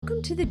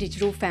Welcome to the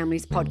Digital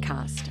Families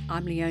Podcast.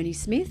 I'm Leonie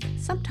Smith,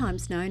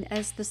 sometimes known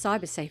as the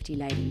Cyber Safety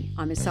Lady.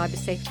 I'm a cyber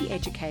safety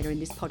educator,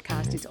 and this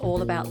podcast is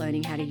all about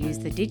learning how to use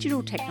the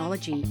digital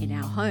technology in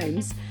our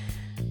homes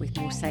with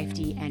more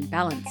safety and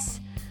balance.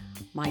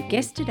 My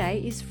guest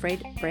today is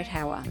Fred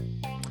Bretthauer.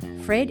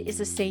 Fred is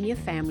a senior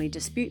family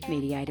dispute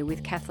mediator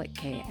with Catholic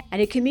Care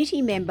and a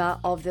committee member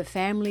of the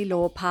Family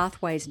Law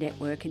Pathways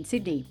Network in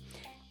Sydney.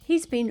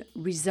 He's been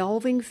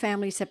resolving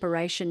family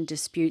separation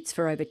disputes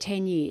for over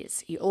 10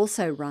 years. He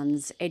also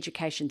runs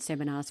education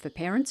seminars for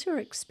parents who are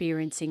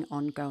experiencing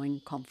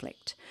ongoing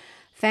conflict.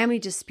 Family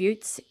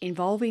disputes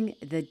involving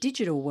the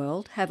digital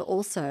world have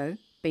also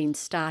been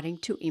starting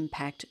to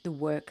impact the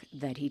work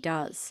that he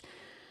does.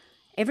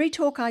 Every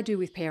talk I do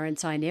with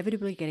parents, I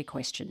inevitably get a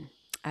question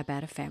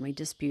about a family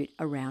dispute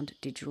around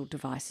digital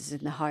devices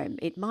in the home.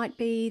 It might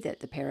be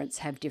that the parents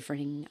have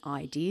differing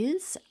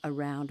ideas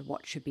around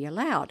what should be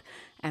allowed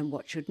and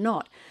what should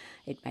not.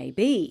 It may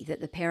be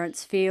that the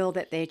parents feel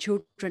that their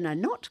children are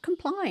not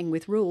complying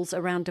with rules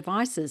around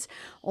devices,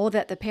 or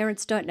that the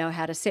parents don't know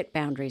how to set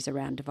boundaries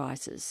around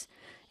devices.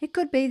 It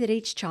could be that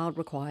each child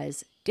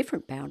requires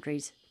different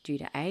boundaries due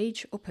to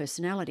age or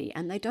personality,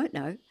 and they don't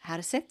know how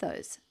to set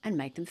those and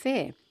make them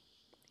fair.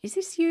 Is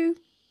this you?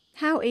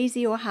 How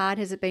easy or hard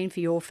has it been for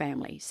your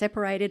family,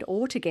 separated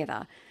or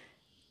together,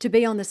 to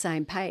be on the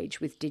same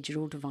page with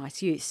digital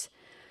device use?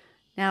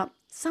 Now,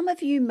 some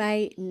of you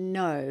may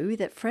know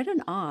that Fred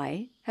and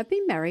I have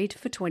been married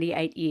for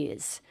 28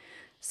 years.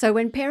 So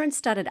when parents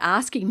started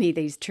asking me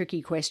these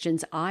tricky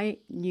questions, I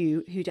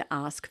knew who to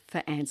ask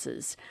for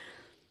answers.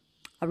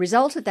 A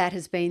result of that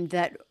has been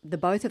that the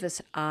both of us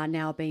are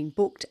now being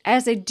booked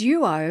as a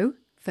duo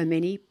for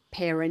many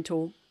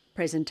parental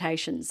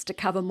presentations to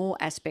cover more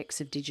aspects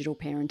of digital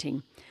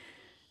parenting.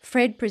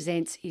 Fred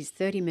presents his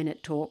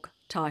 30-minute talk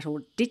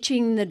titled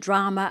Ditching the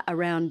Drama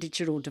Around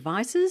Digital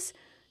Devices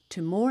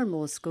to more and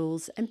more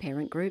schools and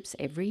parent groups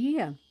every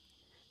year.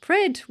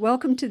 Fred,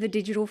 welcome to the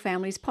Digital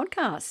Families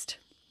Podcast.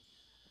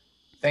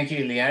 Thank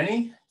you,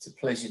 Leonie. It's a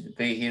pleasure to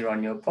be here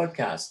on your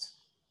podcast.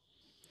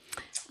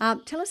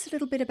 Tell us a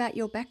little bit about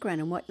your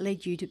background and what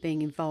led you to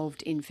being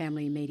involved in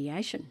family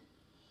mediation.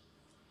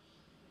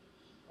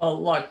 Well,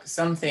 like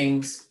some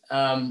things,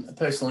 a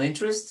personal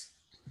interest,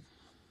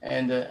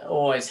 and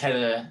always had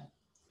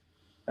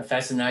a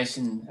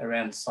fascination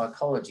around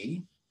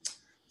psychology.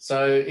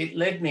 So it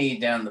led me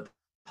down the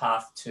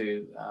path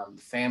to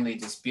family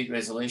dispute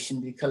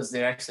resolution because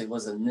there actually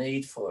was a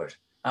need for it.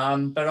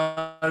 But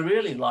I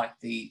really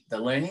liked the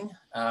learning,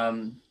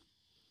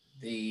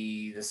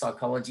 the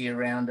psychology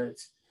around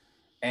it,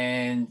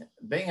 and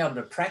being able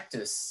to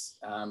practice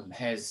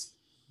has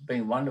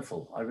been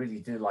wonderful. I really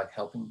do like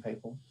helping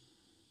people.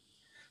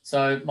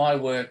 So my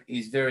work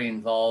is very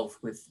involved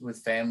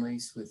with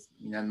families, with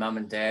mum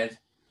and dad.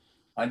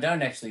 I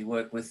don't actually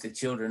work with the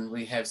children.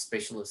 We have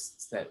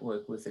specialists that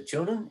work with the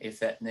children if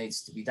that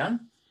needs to be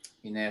done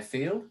in our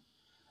field.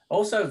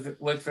 Also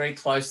work very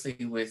closely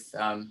with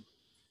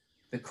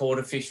the court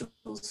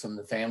officials from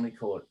the family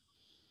court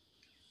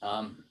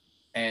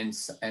and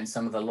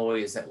some of the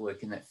lawyers that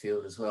work in that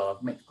field as well.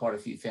 I've met quite a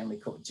few family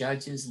court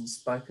judges and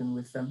spoken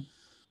with them.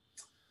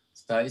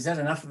 So is that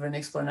enough of an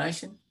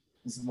explanation?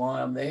 This is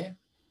why I'm there.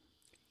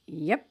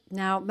 Yep.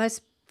 Now,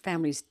 most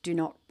families do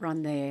not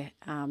run their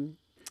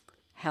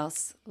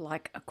house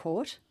like a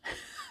court.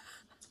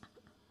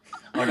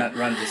 I don't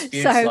run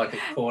disputes like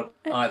a court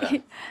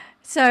either.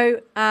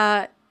 So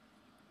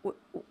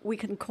we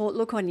can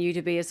look on you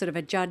to be a sort of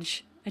a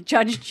judge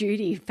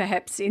Judy,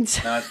 perhaps.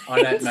 No,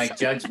 I don't make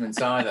judgments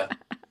either,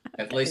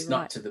 at least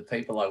not to the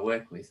people I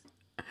work with.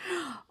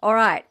 All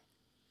right.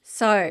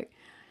 So,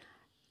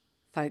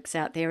 folks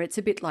out there, it's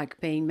a bit like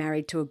being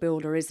married to a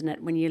builder, isn't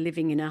it? When you're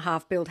living in a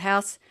half-built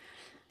house.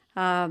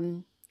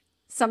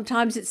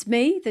 Sometimes it's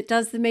me that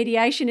does the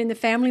mediation in the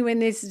family when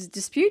there's a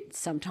dispute.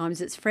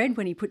 Sometimes it's Fred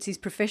when he puts his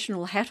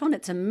professional hat on.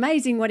 It's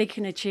amazing what he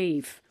can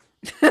achieve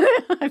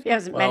if he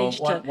hasn't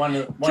managed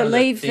to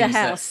leave the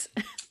house.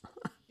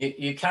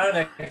 You can't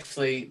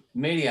actually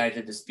mediate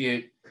a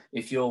dispute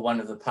if you're one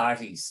of the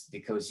parties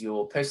because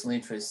your personal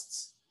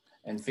interests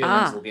and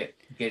feelings will get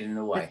in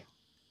the way.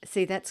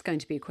 See, that's going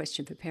to be a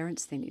question for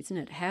parents then, isn't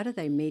it? How do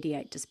they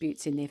mediate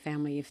disputes in their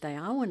family if they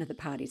are one of the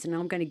parties? And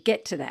I'm going to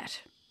get to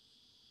that.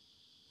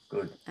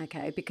 Good.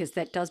 Okay, because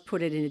that does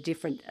put it in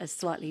a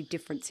slightly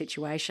different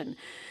situation.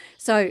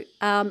 So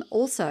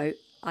also,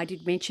 I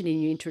did mention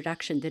in your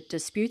introduction that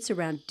disputes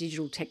around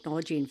digital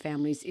technology in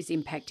families is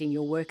impacting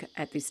your work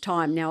at this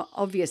time. Now,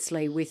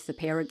 obviously, with the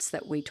parents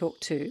that we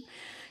talk to,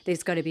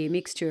 there's going to be a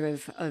mixture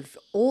of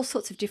all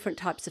sorts of different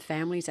types of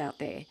families out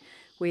there,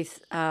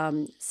 with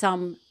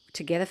some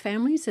together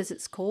families, as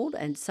it's called,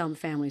 and some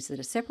families that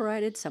are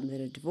separated, some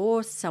that are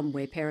divorced, some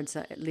where parents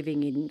are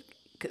living in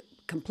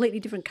completely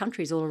different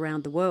countries all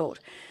around the world.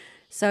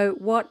 So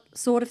what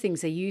sort of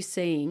things are you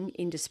seeing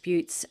in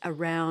disputes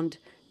around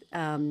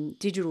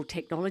digital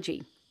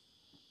technology?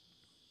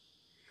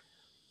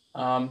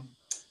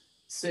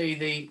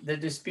 See, the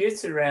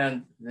disputes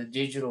around the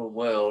digital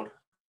world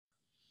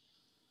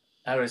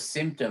are a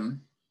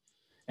symptom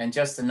and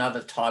just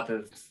another type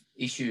of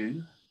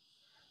issue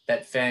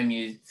that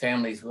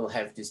families will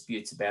have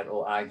disputes about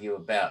or argue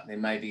about. There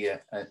may be a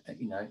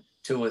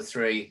 2 or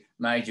 3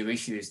 major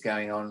issues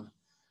going on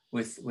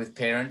with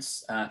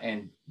parents,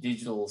 and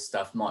digital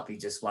stuff might be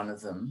just one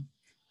of them.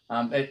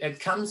 It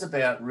comes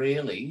about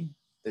really,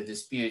 the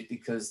dispute,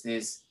 because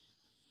there's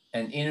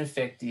an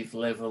ineffective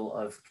level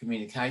of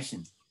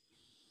communication.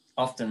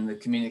 Often the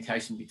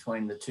communication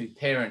between the 2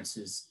 parents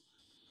is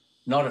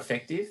not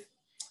effective,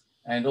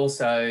 and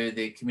also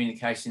the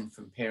communication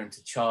from parent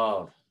to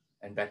child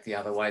and back the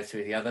other way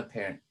through the other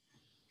parent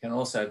can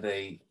also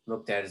be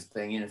looked at as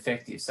being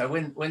ineffective. So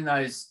when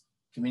those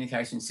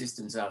communication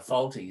systems are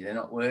faulty, they're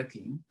not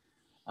working,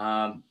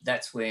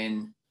 that's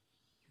when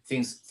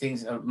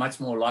things are much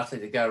more likely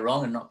to go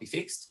wrong and not be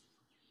fixed.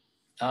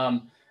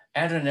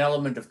 Add an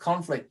element of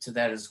conflict to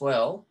that as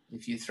well,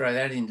 if you throw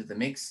that into the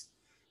mix.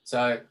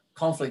 So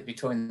conflict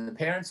between the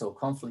parents or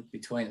conflict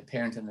between a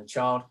parent and a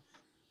child,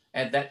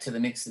 add that to the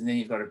mix, and then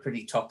you've got a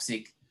pretty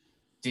toxic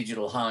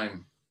digital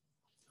home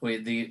where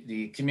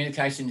the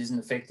communication isn't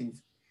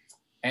effective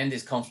and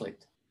there's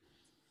conflict.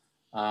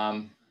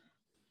 Another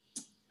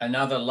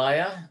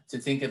layer to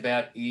think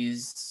about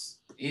is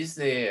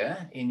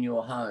there in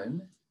your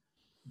home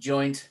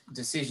joint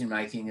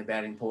decision-making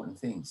about important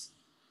things?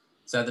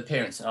 So the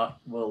parents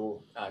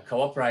will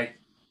cooperate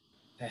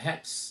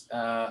perhaps,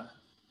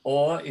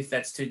 or if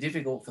that's too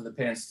difficult for the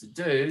parents to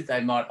do,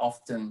 they might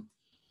often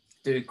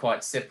do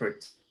quite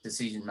separate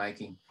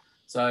decision-making.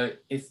 So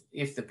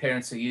if the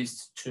parents are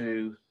used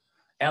to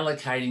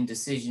allocating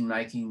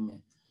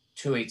decision-making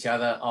to each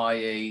other,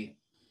 i.e.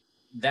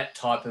 that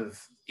type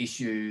of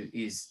issue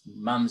is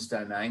mum's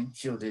domain,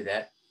 she'll do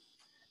that.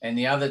 And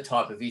the other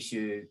type of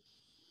issue,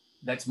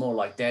 that's more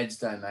like dad's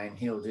domain,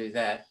 he'll do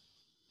that.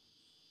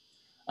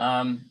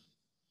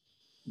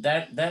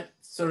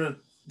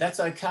 That's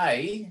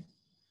okay,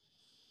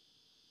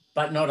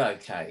 but not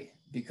okay,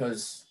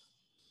 because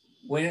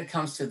when it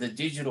comes to the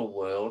digital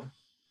world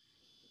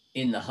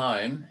in the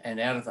home and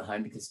out of the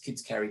home, because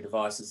kids carry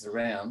devices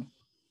around,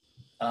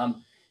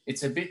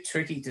 it's a bit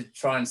tricky to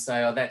try and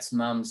say, oh, that's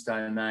mum's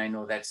domain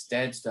or that's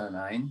dad's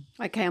domain.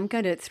 Okay, I'm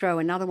going to throw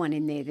another one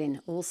in there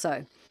then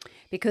also,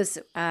 because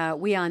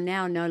we are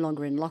now no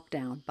longer in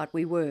lockdown, but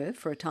we were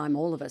for a time,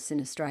 all of us in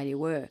Australia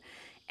were.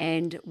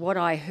 And what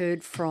I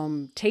heard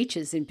from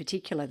teachers in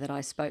particular that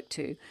I spoke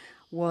to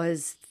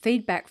was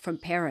feedback from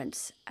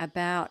parents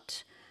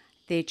about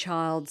their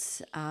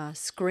child's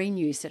screen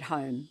use at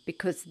home,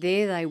 because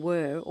there they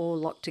were all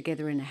locked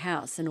together in a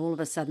house, and all of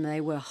a sudden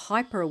they were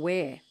hyper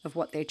aware of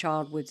what their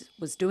child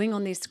was doing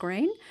on their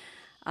screen,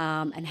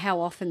 and how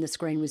often the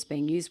screen was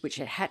being used, which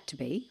it had to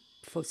be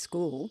for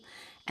school,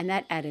 and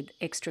that added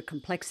extra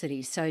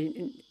complexity. So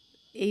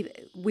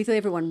with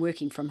everyone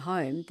working from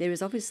home, there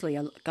is obviously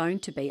going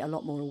to be a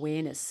lot more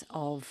awareness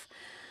of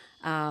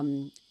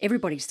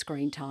everybody's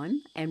screen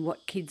time and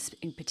what kids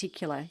in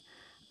particular,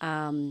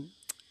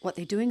 what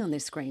they're doing on their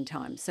screen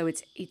time. So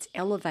it's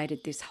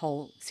elevated this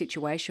whole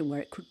situation where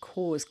it could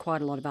cause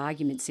quite a lot of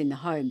arguments in the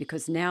home,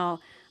 because now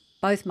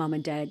both mum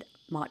and dad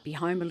might be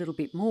home a little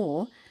bit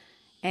more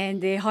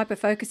and they're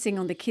hyper-focusing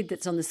on the kid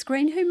that's on the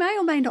screen, who may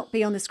or may not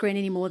be on the screen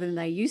any more than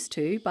they used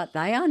to, but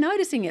they are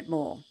noticing it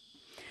more.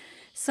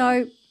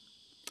 So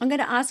I'm going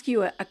to ask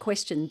you a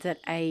question that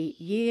a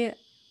Year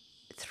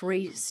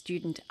 3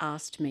 student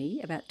asked me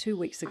about 2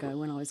 weeks ago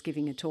when I was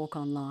giving a talk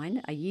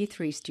online. A Year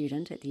 3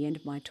 student at the end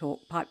of my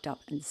talk piped up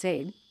and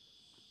said,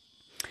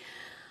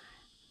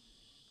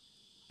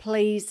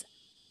 please,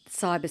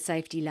 cyber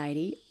safety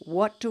lady,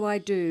 what do I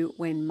do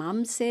when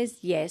mum says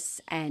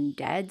yes and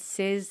dad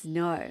says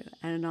no?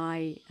 And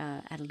I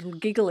had a little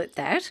giggle at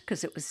that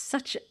because it was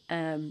such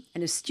an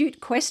astute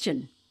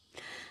question.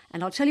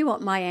 And I'll tell you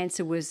what my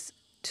answer was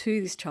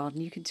to this child,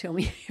 and you can tell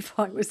me if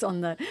I was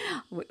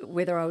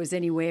whether I was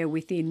anywhere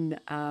within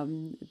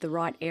the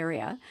right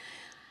area,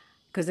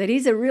 because it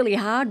is a really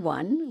hard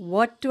one.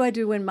 What do I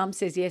do when mum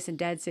says yes and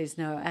dad says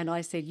no? And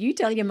I said, you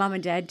tell your mum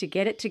and dad to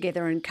get it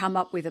together and come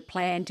up with a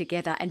plan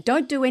together, and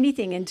don't do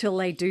anything until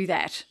they do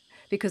that.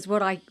 Because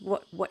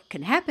what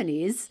can happen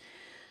is,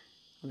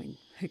 I mean,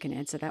 who can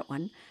answer that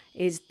one,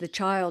 is the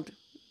child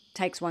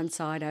takes one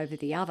side over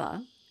the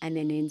other and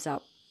then ends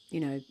up,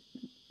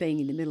 being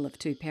in the middle of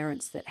 2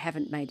 parents that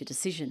haven't made a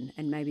decision,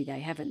 and maybe they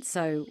haven't.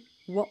 So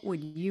what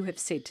would you have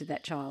said to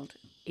that child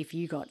if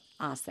you got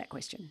asked that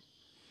question?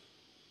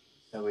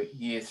 So we're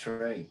Year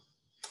 3.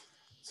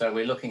 So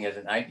we're looking at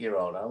an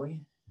 8-year-old, are we?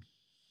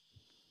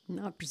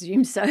 I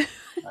presume so.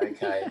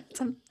 Okay.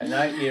 An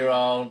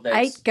 8-year-old.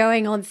 That's 8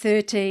 going on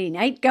 13,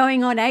 8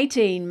 going on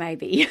 18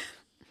 maybe.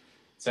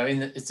 So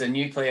it's a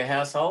nuclear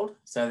household,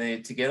 so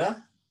they're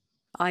together?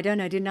 I don't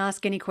know. Didn't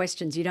ask any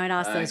questions. You don't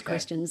ask those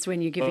questions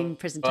when you're giving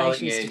presentations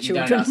to children. You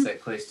don't ask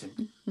that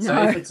question. No.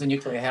 So if it's a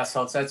nuclear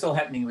household, so it's all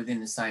happening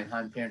within the same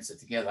home, parents are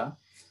together.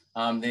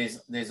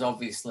 There's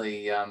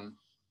obviously a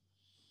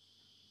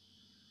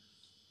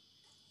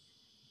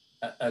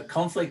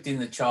conflict in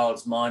the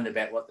child's mind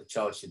about what the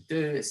child should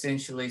do,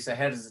 essentially. So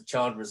how does the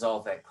child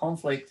resolve that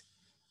conflict?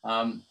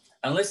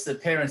 Unless the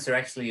parents are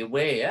actually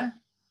aware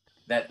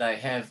that they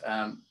have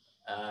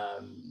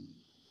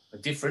a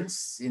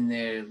difference in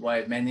their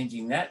way of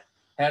managing that,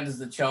 how does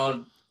the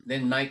child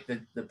then make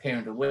the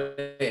parent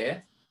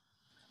aware,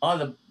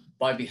 either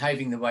by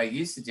behaving the way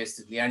you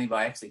suggested, Leonie,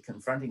 by actually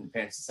confronting the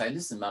parents to say,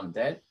 listen, mum and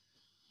dad,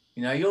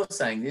 you know, you're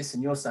saying this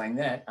and you're saying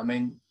that. I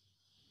mean,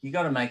 you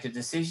got to make a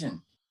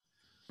decision.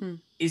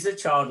 Is a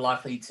child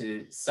likely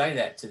to say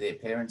that to their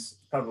parents?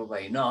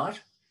 Probably not.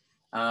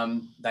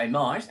 They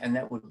might, and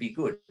that would be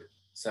good.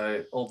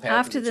 So all power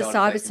After to the child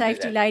cyber if they can do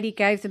safety that. lady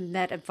gave them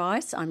that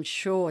advice, I'm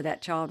sure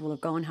that child will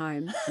have gone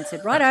home and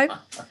said, righto.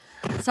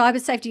 Cyber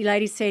safety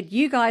lady said,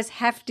 you guys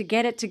have to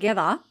get it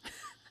together,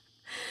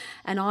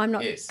 and I'm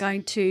not Yes.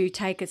 going to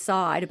take a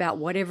side about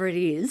whatever it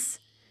is.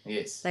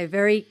 Yes. They're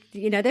very,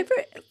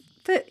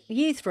 for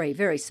year 3,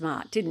 very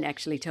smart. Didn't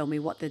actually tell me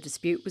what the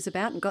dispute was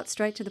about and got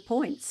straight to the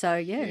point. So,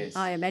 yeah, Yes.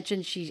 I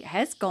imagine she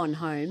has gone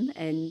home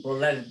and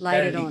laid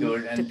that'd it be on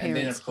good. to And then,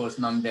 parents. of course,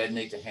 mum and dad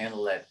need to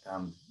handle that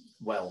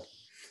well.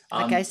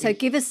 Okay, so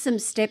give us some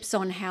steps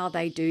on how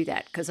they do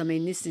that, because, I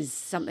mean, this is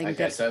something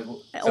that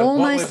so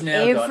almost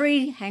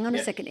every, hang on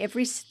a second,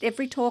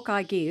 every talk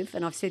I give,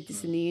 and I've said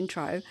this in the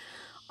intro,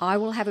 I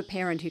will have a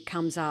parent who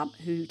comes up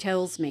who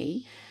tells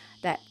me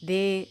that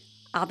their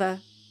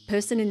other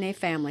person in their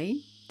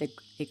family,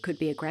 it could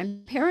be a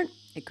grandparent,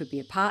 it could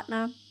be a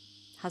partner,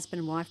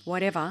 husband, wife,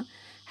 whatever,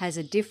 has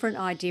a different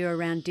idea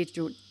around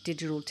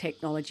digital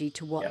technology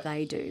to what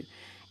they do.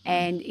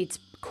 And it's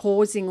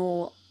causing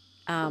all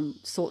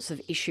sorts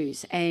of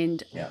issues.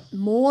 And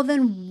more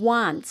than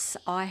once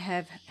I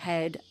have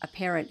had a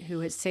parent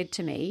who has said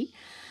to me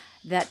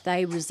that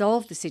they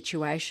resolved the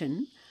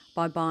situation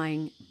by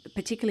buying,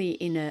 particularly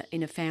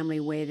in a family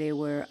where they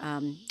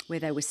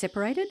were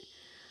separated.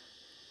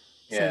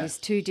 So there's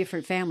 2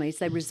 different families.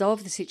 They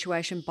resolved the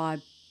situation by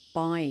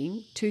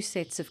buying 2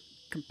 sets of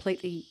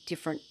completely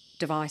different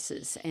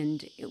devices.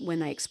 And when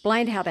they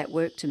explained how that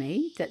worked to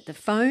me, that the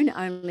phone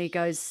only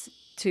goes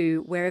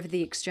to wherever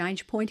the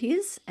exchange point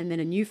is, and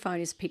then a new phone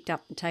is picked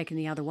up and taken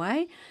the other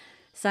way.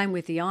 Same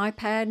with the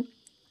iPad.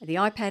 The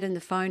iPad and the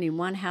phone in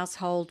one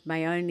household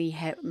may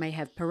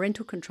have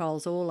parental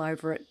controls all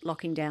over it,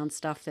 locking down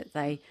stuff that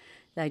they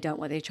don't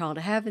want their child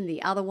to have, and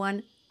the other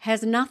one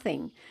has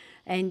nothing.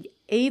 And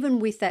even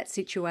with that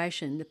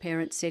situation, the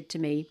parent said to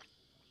me,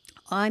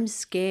 I'm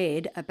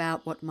scared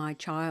about what my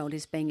child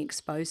is being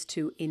exposed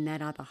to in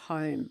that other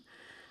home,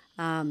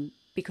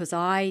 because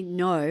I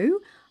know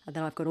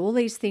that I've got all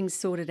these things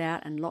sorted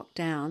out and locked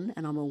down,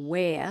 and I'm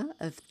aware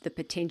of the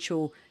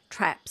potential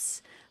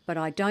traps, but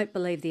I don't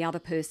believe the other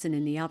person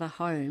in the other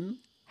home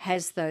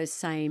has those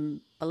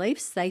same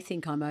beliefs. They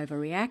think I'm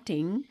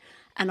overreacting,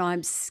 and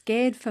I'm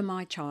scared for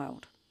my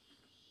child.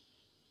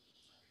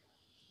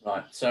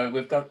 Right. So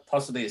we've got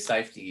possibly a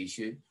safety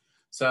issue.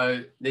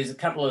 So there's a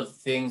couple of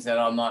things that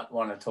I might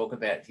want to talk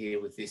about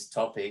here with this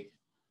topic.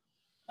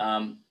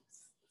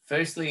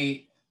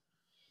 Firstly,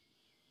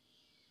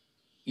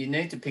 you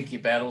need to pick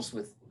your battles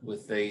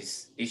with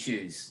these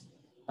issues.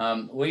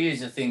 We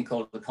use a thing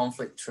called the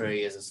conflict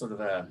tree as a sort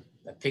of a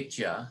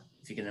picture,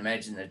 if you can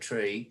imagine a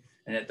tree,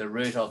 and at the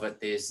root of it,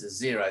 there's a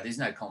 0. There's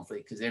no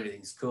conflict because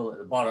everything's cool at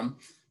the bottom.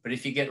 But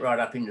if you get right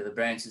up into the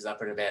branches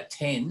up at about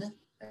 10,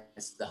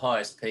 that's the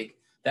highest peak,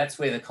 that's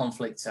where the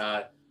conflicts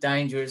are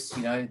dangerous.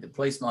 You know, the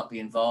police might be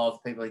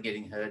involved, people are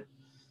getting hurt.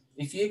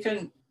 If you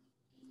can,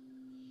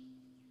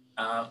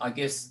 I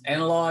guess,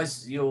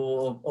 analyse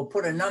or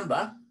put a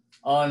number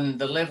on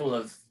the level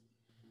of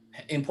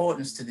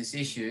importance to this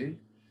issue,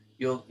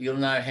 you'll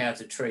know how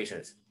to treat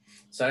it.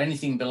 So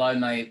anything below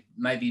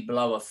maybe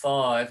below a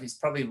 5 is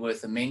probably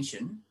worth a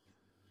mention,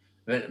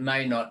 but it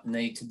may not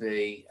need to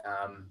be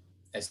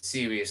a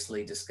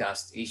seriously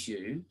discussed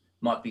issue.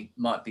 It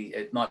might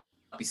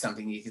be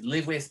something you could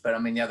live with, but I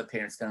mean the other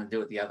parent's going to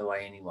do it the other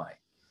way anyway.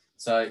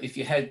 So if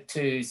you had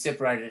 2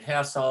 separated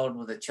household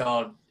with a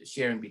child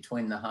sharing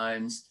between the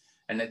homes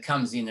and it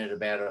comes in at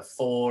about a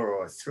 4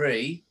 or a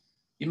 3,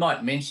 you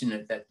might mention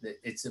it that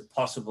it's a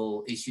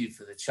possible issue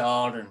for the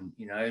child, and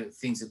you know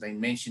things have been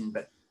mentioned,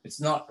 but it's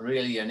not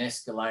really an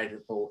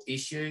escalatable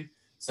issue.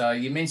 So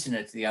you mention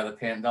it to the other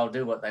parent, they'll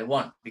do what they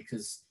want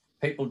because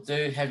people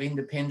do have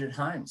independent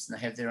homes and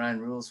they have their own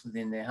rules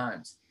within their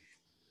homes.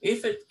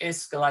 If it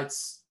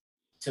escalates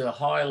to a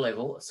higher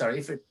level,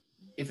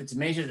 if it's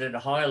measured at a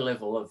higher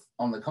level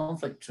on the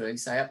conflict tree,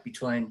 say up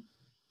between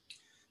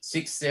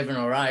 6, 7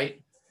 or 8,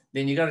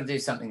 then you've got to do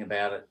something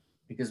about it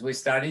because we're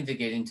starting to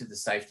get into the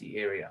safety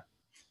area.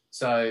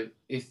 So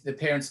if the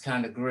parents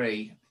can't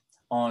agree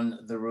on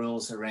the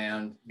rules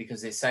around,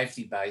 because they're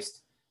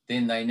safety-based,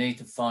 then they need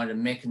to find a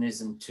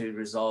mechanism to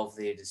resolve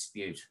their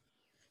dispute.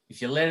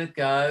 If you let it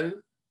go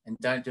and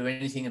don't do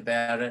anything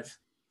about it,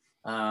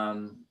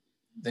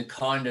 the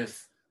kind of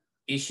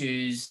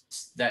issues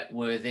that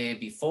were there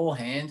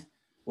beforehand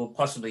will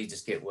possibly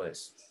just get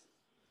worse.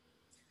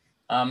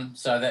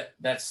 So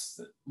that's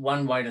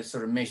one way to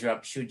sort of measure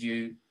up, should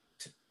you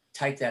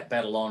take that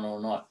battle on or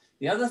not.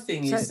 The other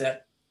thing is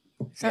that...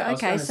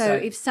 So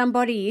if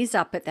somebody is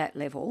up at that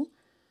level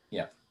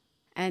yeah,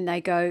 and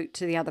they go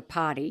to the other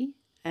party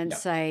and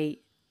say,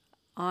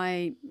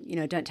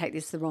 don't take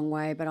this the wrong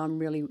way, but I'm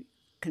really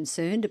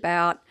concerned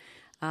about,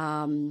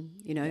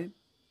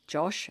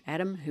 Josh,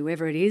 Adam,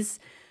 whoever it is.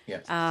 Yeah.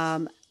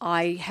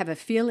 I have a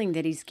feeling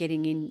that he's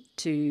getting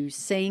into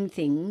seeing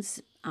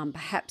things,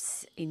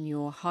 perhaps in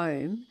your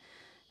home,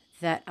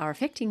 that are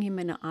affecting him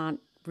and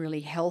aren't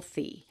really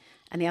healthy.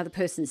 And the other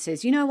person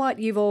says, you know what,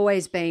 you've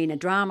always been a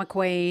drama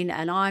queen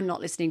and I'm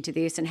not listening to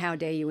this, and how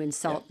dare you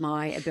insult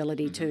my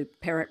ability to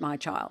parent my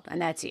child.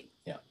 And that's it.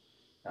 Yeah.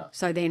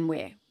 So then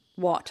where?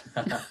 What?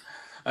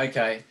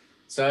 Okay.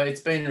 So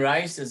it's been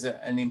raised as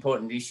an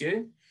important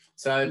issue.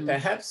 So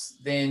perhaps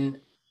then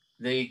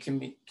the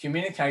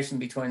communication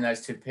between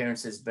those two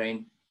parents has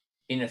been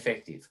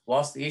ineffective.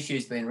 Whilst the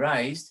issue's been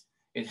raised,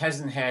 it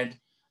hasn't had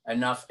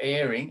enough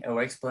airing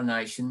or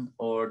explanation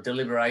or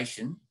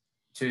deliberation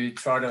to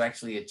try to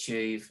actually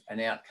achieve an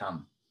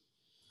outcome.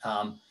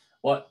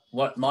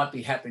 What might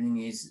be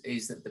happening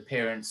is that the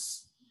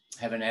parents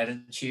have an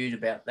attitude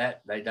about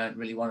that. They don't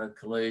really want to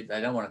collude.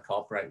 They don't want to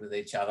cooperate with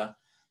each other.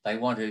 They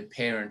want to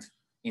parent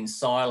in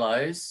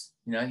silos.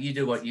 You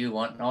do what you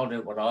want and I'll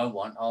do what I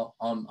want.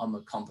 I'm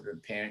a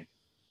competent parent.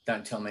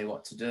 Don't tell me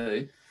what to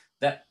do.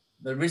 That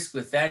the risk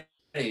with that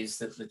is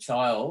that the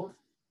child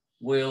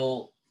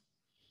will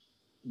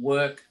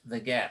work the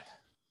gap.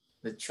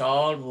 The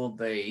child will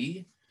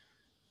be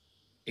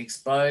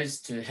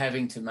exposed to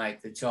having to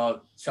make the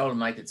child will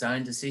make its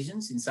own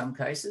decisions in some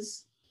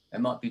cases. They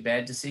might be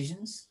bad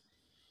decisions.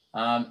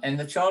 And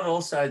the child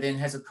also then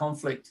has a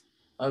conflict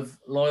of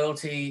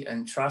loyalty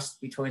and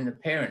trust between the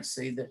parents.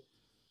 See, that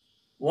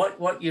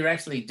what you're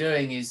actually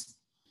doing is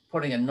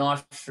putting a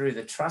knife through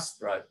the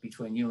trust rope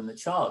between you and the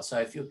child. So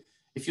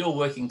if you're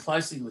working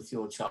closely with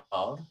your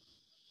child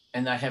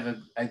and they have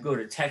a good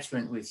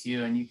attachment with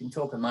you and you can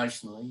talk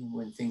emotionally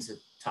when things are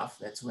tough,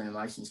 that's when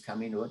emotions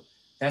come into it.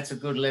 That's a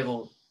good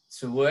level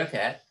to work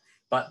at.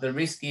 But the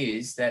risk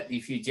is that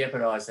if you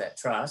jeopardize that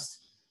trust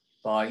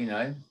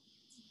by,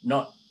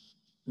 not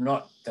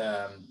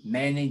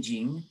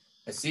managing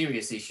a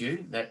serious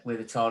issue where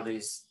the child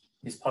is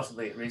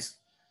possibly at risk,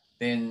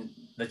 then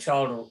the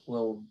child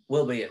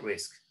will be at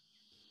risk.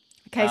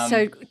 Okay,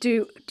 so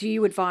do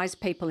you advise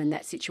people in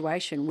that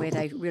situation where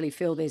they really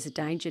feel there's a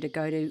danger to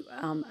go to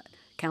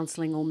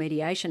counselling or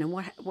mediation? And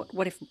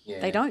what if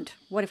they don't?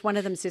 What if one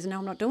of them says, no,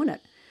 I'm not doing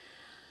it?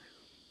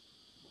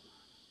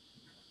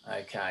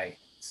 Okay,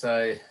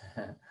 so,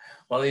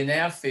 well, in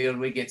our field,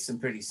 we get some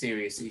pretty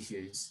serious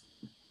issues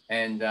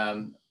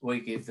and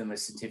we give them a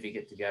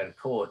certificate to go to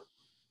court.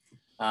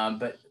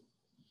 But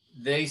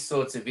these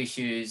sorts of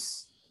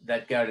issues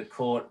that go to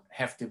court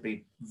have to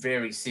be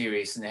very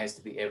serious and there has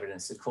to be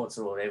evidence. The courts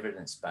are all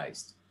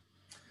evidence-based.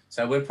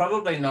 So we're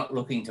probably not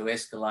looking to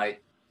escalate,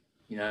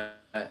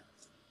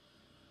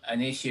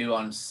 an issue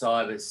on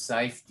cyber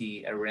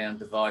safety around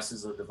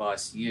devices or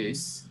device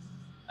use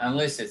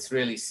unless it's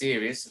really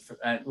serious.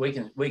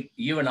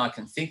 You and I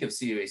can think of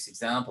serious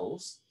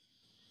examples.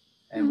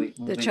 And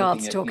the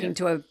child's talking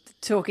to a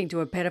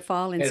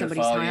pedophile in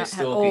somebody's house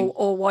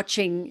or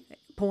watching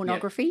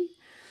pornography. Yeah.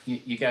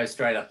 You go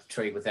straight up the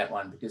tree with that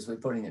one because we're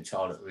putting a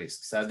child at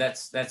risk. So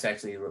that's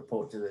actually a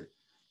report to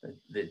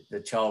the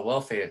child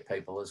welfare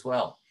people as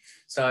well.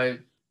 So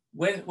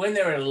when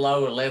they're at a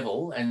lower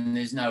level and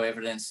there's no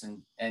evidence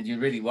and you're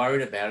really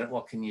worried about it,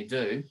 what can you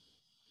do?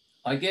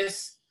 I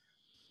guess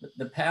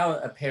the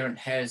power a parent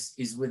has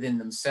is within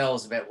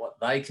themselves about what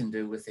they can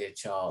do with their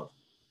child.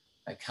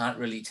 They can't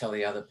really tell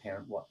the other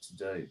parent what to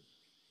do.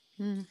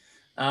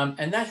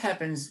 And that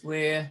happens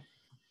where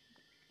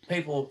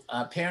people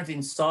parent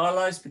in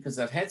silos because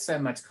they've had so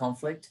much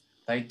conflict.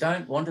 They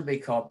don't want to be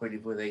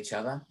cooperative with each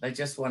other. They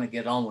just want to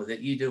get on with it.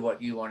 You do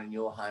what you want in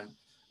your home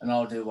and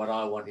I'll do what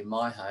I want in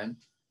my home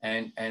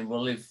and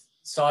we'll live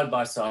side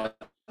by side.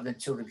 The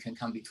children can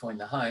come between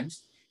the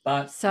homes.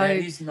 But so that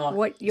is not,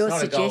 what you're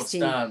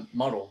suggesting, a gold star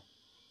model.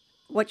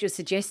 What you're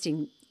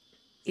suggesting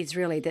is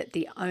really that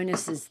the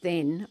onus is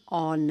then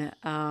on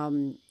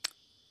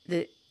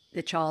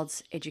the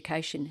child's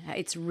education.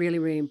 It's really,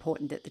 really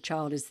important that the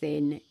child is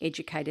then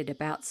educated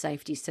about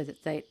safety so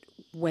that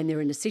when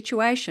they're in a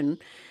situation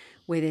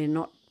where they're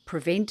not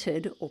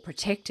prevented or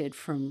protected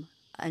from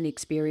an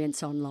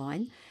experience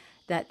online,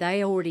 that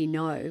they already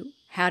know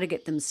how to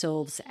get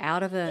themselves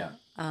out of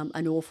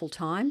an awful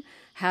time,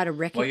 how to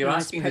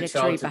recognise predatory behaviour. Well, you're asking the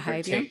child to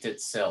protect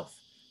itself.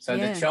 So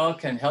the child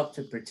can help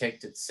to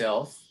protect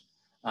itself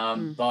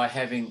by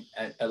having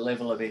a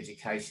level of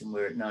education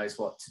where it knows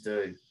what to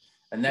do.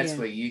 And that's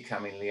where you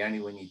come in,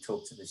 Leonie, when you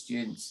talk to the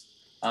students.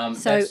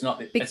 That's not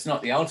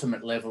the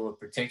ultimate level of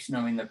protection.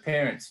 I mean, the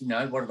parents,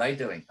 what are they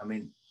doing? I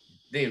mean,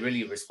 they're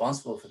really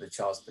responsible for the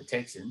child's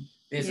protection.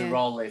 There's a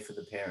role there for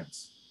the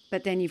parents.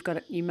 But then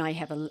you may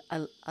have a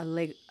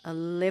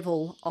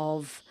level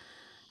of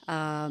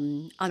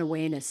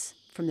unawareness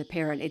from the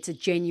parent. It's a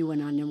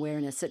genuine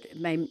unawareness. It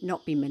may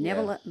not be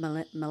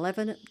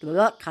malevolent,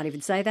 can't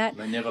even say that.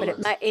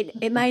 Malevolent. But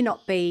it may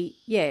not be,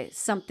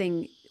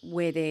 something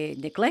where they're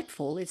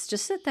neglectful. It's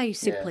just that they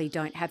simply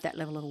don't have that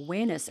level of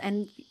awareness.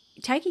 And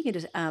taking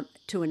it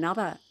to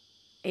another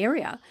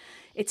area,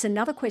 it's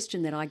another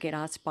question that I get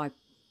asked by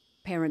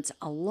parents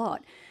a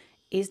lot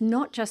is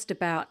not just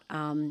about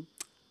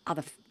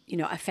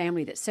a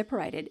family that's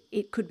separated.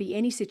 It could be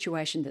any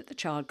situation that the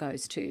child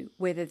goes to,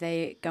 whether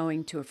they're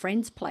going to a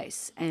friend's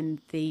place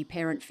and the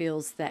parent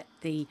feels that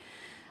the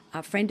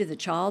friend of the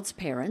child's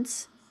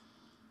parents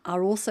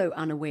are also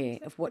unaware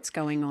of what's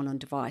going on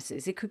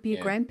devices. It could be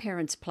a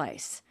grandparent's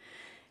place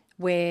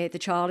where the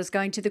child is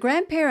going to the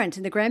grandparent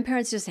and the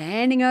grandparent's just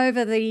handing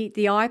over the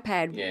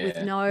iPad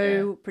with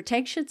no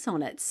protections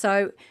on it.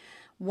 So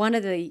one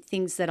of the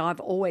things that I've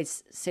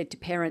always said to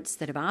parents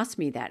that have asked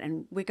me that,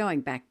 and we're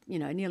going back,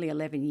 nearly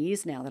 11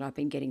 years now that I've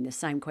been getting the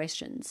same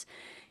questions,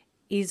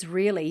 is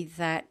really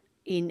that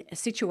in a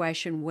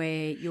situation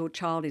where your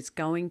child is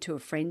going to a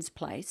friend's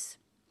place,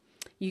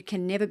 you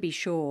can never be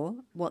sure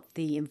what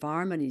the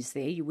environment is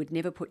there. You would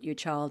never put your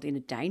child in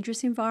a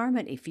dangerous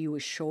environment if you were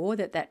sure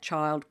that that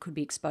child could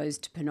be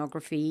exposed to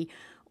pornography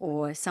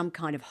or some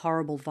kind of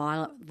horrible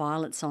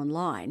violence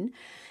online.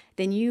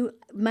 Then you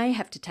may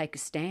have to take a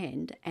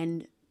stand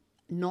and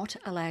not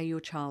allow your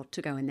child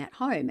to go in that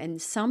home.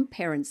 And some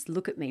parents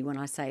look at me when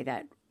I say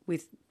that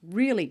with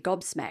really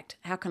gobsmacked,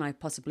 how can I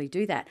possibly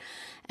do that?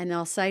 And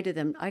I'll say to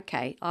them,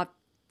 okay,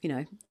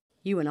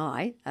 you and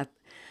I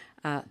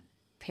are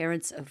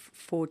parents of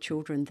 4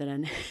 children that are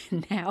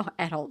now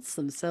adults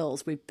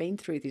themselves. We've been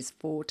through this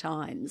 4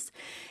 times.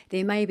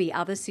 There may be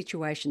other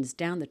situations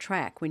down the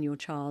track when your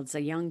child's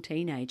a young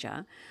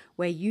teenager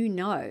where you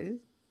know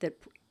that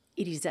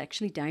it is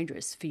actually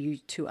dangerous for you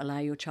to allow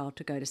your child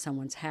to go to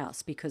someone's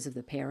house because of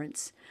the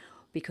parents,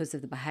 because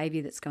of the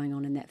behaviour that's going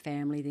on in that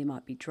family. There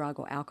might be drug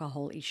or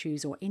alcohol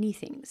issues or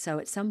anything. So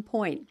at some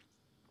point,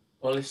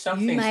 well, if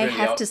something's you may really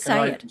have to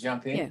say it.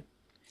 Jump in?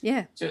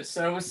 Yeah.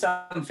 So with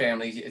some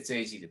families, it's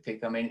easy to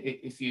pick. I mean,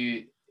 if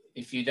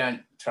you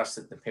don't trust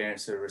that the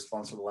parents are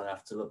responsible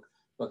enough to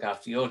look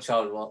after your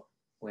child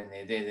when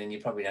they're there, then you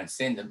probably don't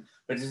send them.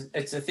 But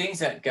it's the things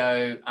that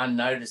go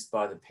unnoticed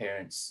by the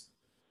parents.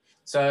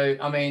 So,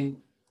 I mean,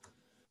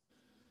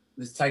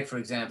 let's take, for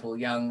example,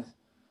 young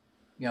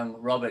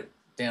Robert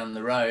down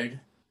the road.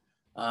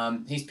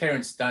 His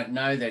parents don't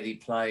know that he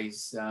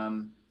plays...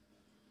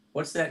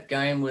 what's that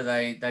game where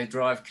they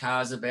drive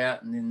cars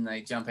about and then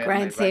they jump out?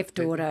 Grand Theft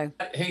Auto.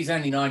 He's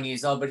only 9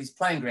 years old, but he's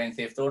playing Grand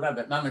Theft Auto,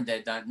 but mum and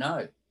dad don't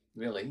know,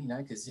 really,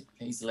 because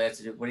he's allowed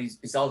to do what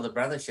his older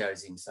brother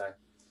shows him. So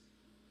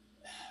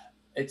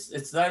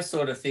it's those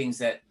sort of things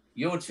that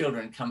your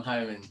children come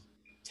home and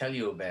tell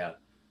you about.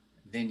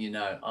 Then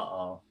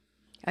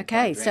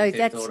Okay, so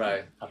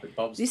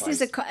this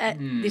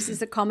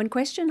is a common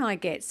question I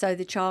get. So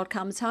the child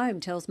comes home,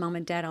 tells mum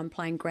and dad, I'm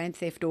playing Grand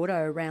Theft Auto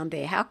around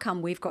there. How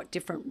come we've got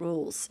different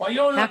rules? Well,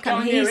 you're not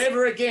going there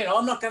ever again.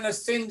 I'm not going to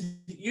send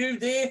you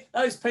there.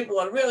 Those people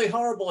are really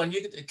horrible and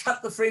you get to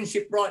cut the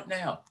friendship right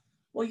now.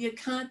 Well, you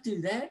can't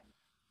do that.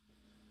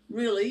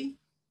 Really?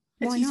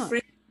 It's his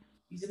friend.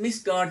 He's a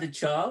misguided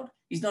child.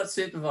 He's not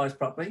supervised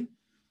properly.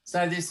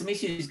 So there's some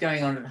issues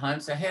going on at home.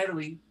 So how do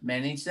we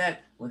manage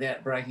that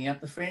without breaking up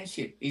the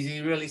friendship? Is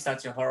he really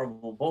such a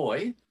horrible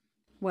boy?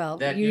 Well,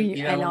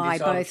 you and I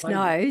both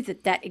know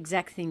that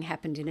exact thing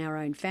happened in our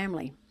own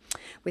family.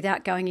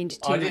 Without going into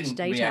too much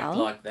detail. I didn't react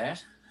like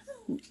that.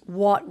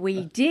 What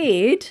we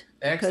did,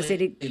 because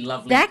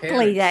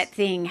exactly that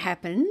thing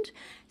happened.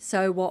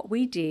 So what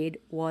we did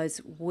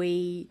was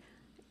we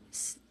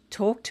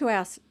talked to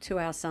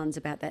our sons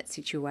about that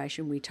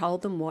situation. We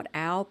told them what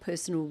our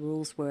personal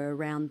rules were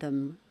around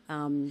them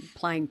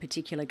playing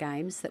particular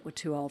games that were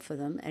too old for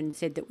them, and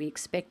said that we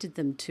expected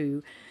them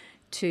to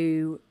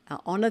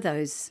honour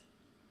those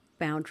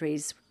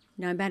boundaries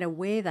no matter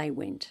where they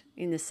went,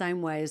 in the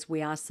same way as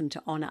we asked them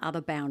to honour other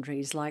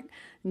boundaries, like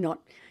not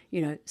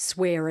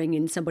swearing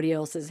in somebody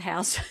else's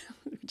house,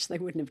 which they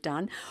wouldn't have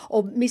done,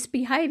 or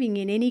misbehaving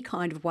in any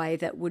kind of way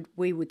that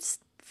we would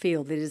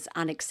feel that is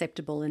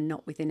unacceptable and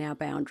not within our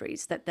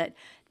boundaries. That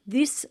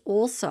this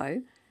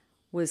also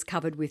was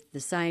covered with the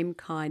same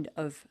kind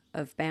of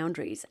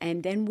boundaries.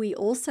 And then we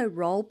also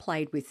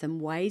role-played with them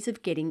ways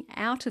of getting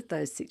out of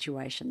those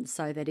situations,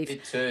 so that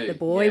if the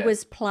boy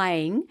was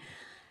playing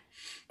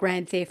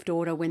Grand Theft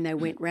Auto when they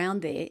went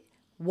round there,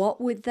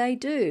 what would they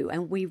do?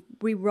 And we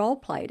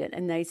role-played it,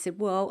 and they said,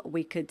 well,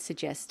 we could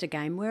suggest a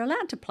game we're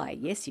allowed to play.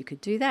 Yes, you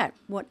could do that.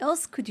 What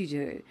else could you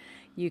do?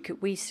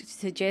 We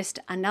suggest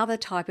another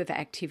type of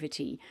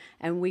activity,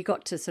 and we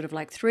got to sort of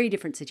like 3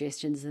 different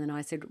suggestions, and then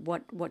I said,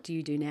 what do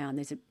you do now? And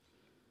they said,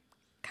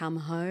 come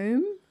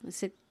home. I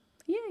said,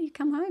 yeah, you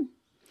come home.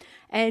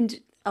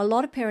 And a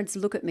lot of parents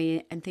look at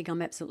me and think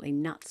I'm absolutely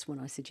nuts when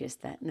I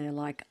suggest that, and they're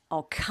like,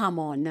 oh, come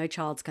on, no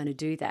child's going to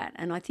do that.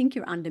 And I think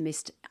you're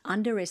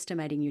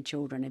underestimating your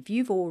children. If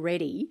you've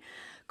already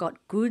got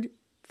good,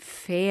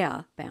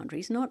 fair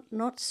boundaries,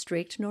 not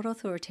strict, not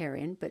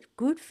authoritarian, but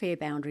good, fair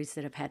boundaries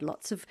that have had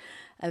lots of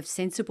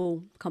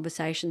sensible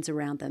conversations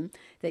around them,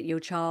 that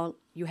your child,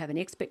 you have an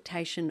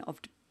expectation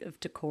of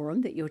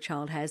decorum that your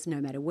child has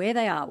no matter where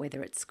they are,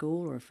 whether it's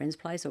school or a friend's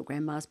place or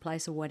grandma's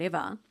place or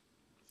whatever,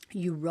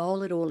 you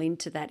roll it all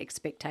into that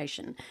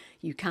expectation.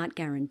 You can't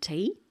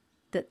guarantee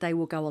that they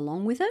will go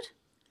along with it,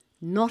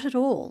 not at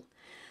all.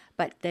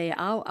 but they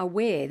are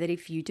aware that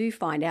if you do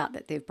find out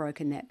that they've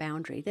broken that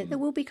boundary, that there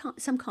will be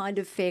some kind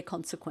of fair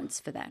consequence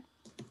for that.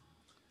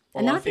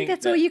 Well, and I think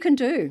that's all you can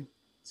do.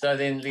 So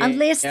then,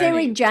 unless they're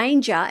in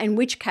danger, in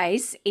which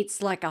case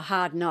it's like a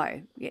hard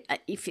no.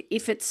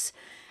 If it's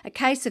a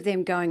case of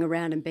them going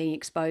around and being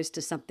exposed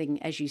to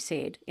something, as you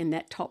said, in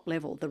that top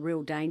level, the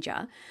real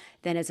danger,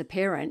 then as a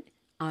parent,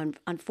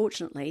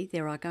 unfortunately,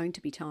 there are going to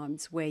be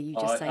times where you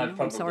just say, no,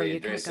 I'm sorry, you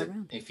can't go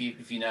around. If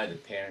you know the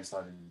parents,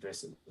 I'd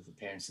address it with the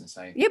parents and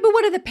say... Yeah, but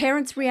what if the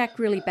parents react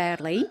really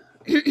badly?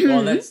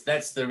 Well,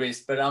 that's the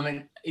risk. But I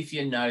mean, if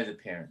you know the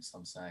parents,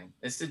 I'm saying.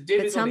 It's the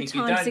difficulty. If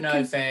you don't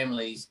know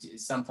families,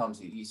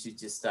 sometimes you should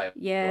just stay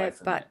away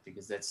from that,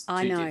 because that's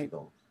too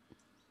difficult.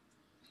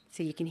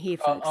 So you can hear,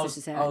 folks,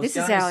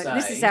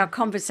 this is our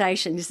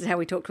conversation. This is how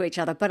we talk to each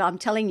other. But I'm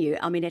telling you,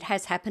 I mean, it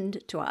has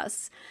happened to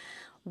us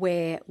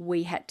where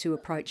we had to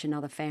approach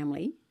another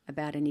family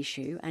about an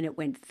issue and it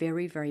went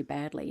very, very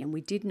badly. And we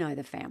did know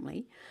the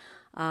family.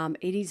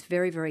 It is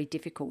very, very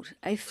difficult.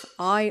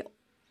 I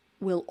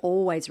will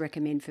always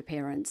recommend for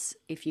parents,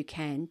 if you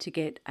can, to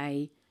get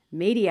a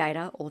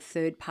mediator or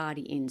third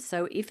party in.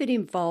 So if it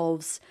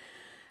involves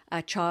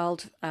a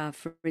child,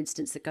 for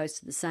instance, that goes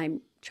to the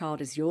same child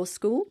as your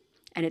school,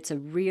 and it's a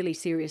really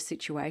serious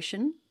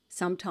situation,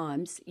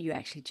 sometimes you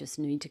actually just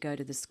need to go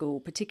to the school,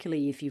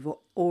 particularly if you've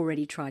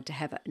already tried to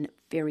have a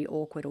very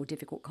awkward or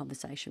difficult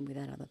conversation with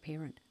that other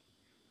parent.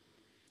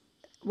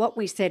 What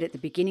we said at the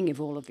beginning of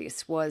all of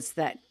this was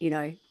that,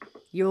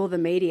 you're the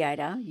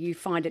mediator. You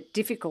find it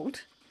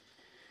difficult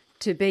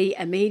to be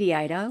a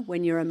mediator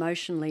when you're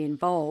emotionally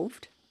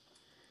involved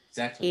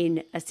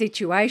in a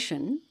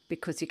situation,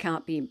 because you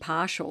can't be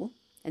impartial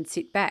and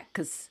sit back,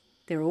 because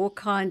there are all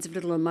kinds of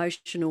little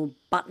emotional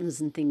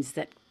buttons and things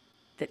that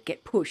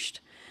get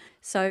pushed.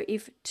 So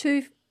if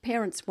two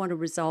parents want to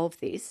resolve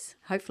this,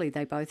 hopefully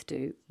they both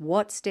do,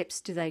 what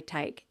steps do they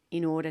take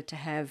in order to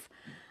have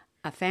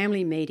a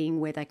family meeting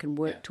where they can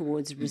work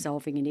towards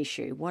resolving an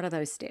issue? What are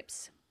those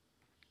steps?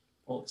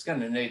 Well, it's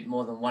going to need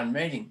more than one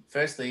meeting.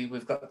 Firstly,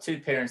 we've got two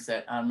parents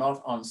that are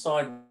not on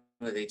side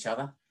with each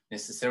other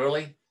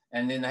necessarily,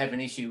 and then they have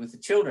an issue with the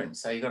children.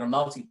 So you've got a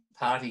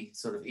multi-party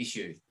sort of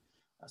issue.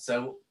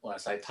 So when I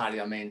say party,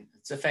 I mean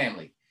it's a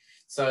family.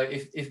 So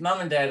if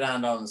mum and dad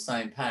aren't on the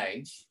same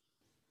page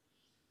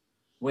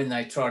when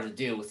they try to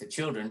deal with the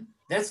children,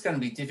 that's going to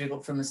be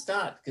difficult from the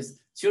start, because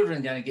children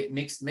are going to get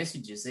mixed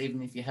messages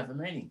even if you have a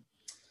meeting.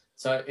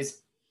 So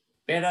it's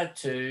better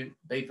to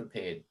be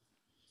prepared.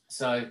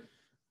 So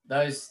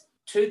those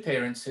two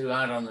parents who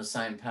aren't on the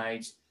same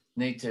page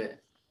need to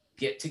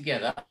get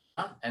together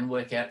and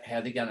work out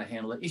how they're going to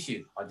handle the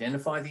issue,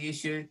 identify the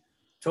issue,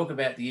 talk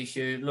about the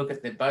issue, look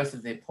at both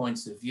of their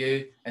points of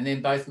view, and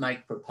then both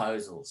make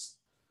proposals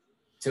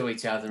to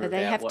each other. So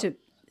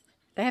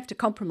they have to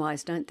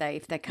compromise, don't they,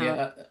 if they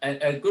can't? Yeah,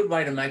 a good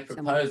way to make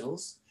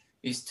proposals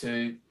is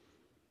to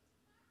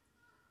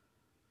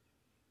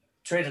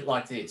treat it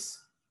like this.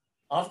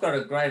 I've got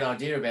a great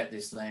idea about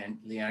this,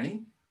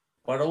 Leonie,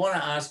 but I want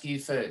to ask you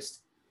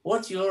first.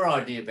 What's your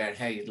idea about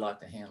how you'd like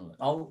to handle it?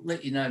 I'll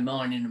let you know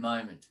mine in a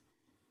moment.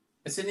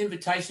 It's an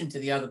invitation to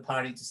the other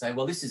party to say,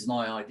 well, this is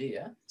my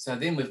idea. So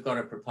then we've got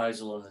a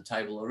proposal on the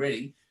table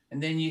already,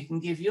 and then you can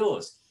give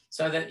yours,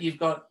 so that you've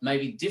got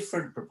maybe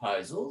different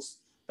proposals,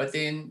 but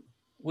then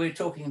we're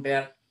talking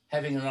about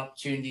having an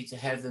opportunity to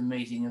have the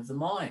meeting of the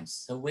minds.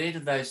 So where do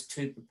those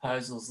two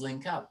proposals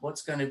link up?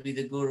 What's going to be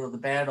the good or the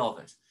bad of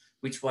it?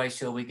 Which way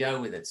shall we go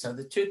with it? So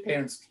the two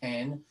parents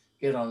can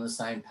get on the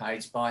same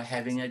page by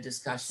having a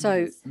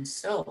discussion with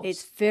themselves.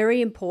 It's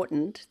very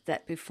important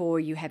that before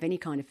you have any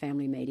kind of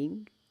family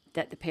meeting,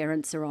 that the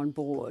parents are on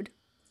board.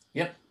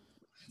 Yep.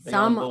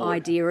 Some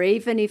idea,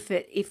 even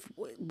if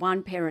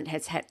one parent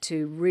has had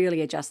to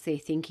really adjust their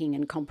thinking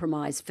and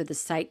compromise for the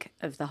sake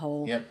of the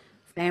whole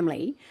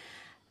family,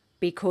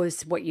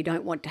 because what you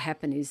don't want to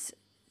happen is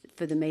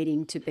for the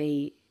meeting to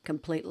be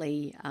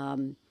completely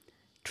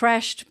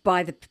trashed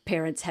by the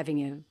parents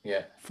having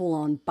a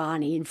full-on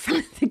Barney in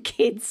front of the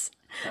kids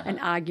and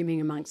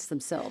arguing amongst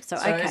themselves. So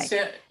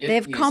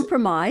they've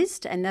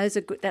compromised, and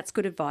that's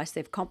good advice.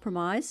 They've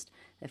compromised.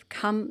 They've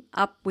come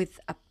up with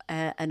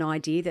an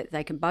idea that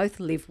they can both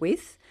live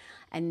with,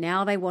 and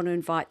now they want to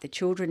invite the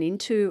children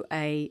into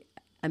a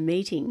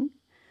meeting.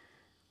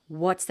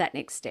 What's that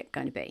next step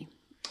going to be?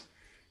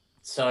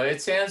 So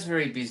it sounds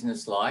very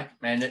business-like,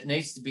 and it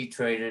needs to be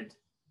treated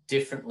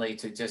differently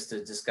to just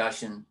a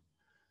discussion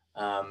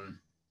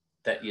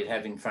that you'd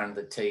have in front of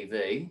the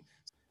TV.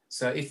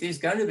 So if there's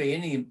going to be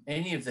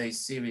any of these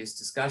serious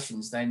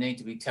discussions, they need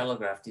to be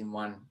telegraphed in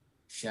one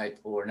shape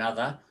or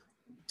another.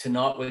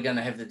 Tonight we're going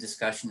to have the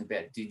discussion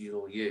about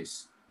digital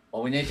use.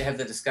 Well, we need to have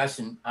the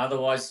discussion,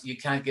 otherwise you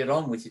can't get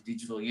on with your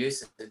digital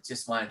use. It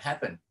just won't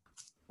happen.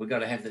 We've got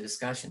to have the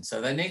discussion. So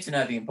they need to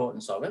know the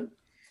importance of it.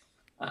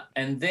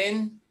 And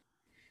then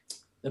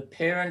the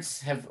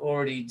parents have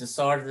already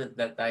decided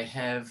that they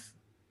have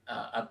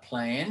a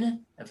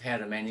plan of how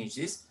to manage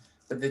this,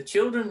 but the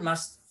children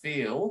must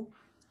feel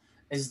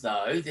as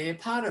though they're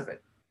part of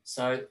it.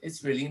 So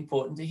it's really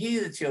important to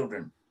hear the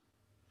children.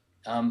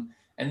 And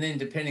And then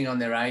depending on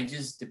their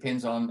ages,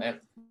 depends on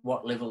at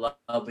what level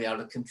they'll be able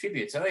to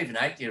contribute. So even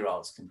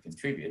 8-year-olds can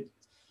contribute.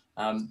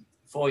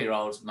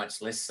 4-year-olds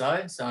much less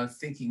so. So I'm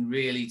thinking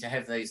really to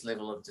have these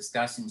level of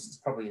discussions,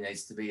 it probably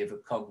needs to be of a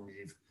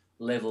cognitive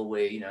level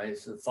where, you know,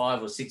 sort of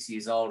 5 or 6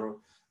 years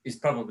old is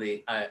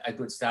probably a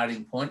good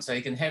starting point. So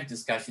you can have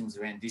discussions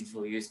around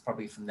digital use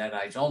probably from that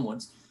age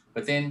onwards,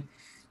 but then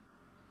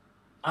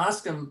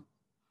ask them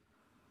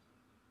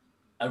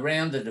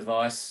around the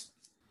device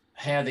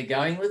how they're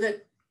going with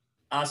it.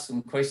 Ask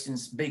them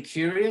questions, be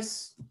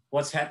curious,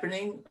 what's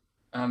happening.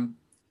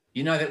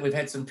 You know that we've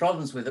had some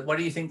problems with it. What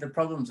do you think the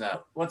problems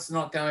are? What's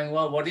not going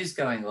well? What is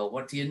going well?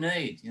 What do you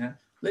need? You know,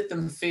 let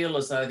them feel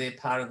as though they're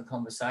part of the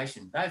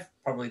conversation. They've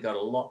probably got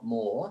a lot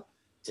more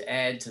to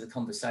add to the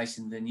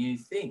conversation than you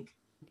think.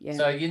 Yeah.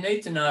 So you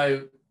need to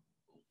know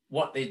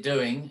what they're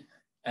doing,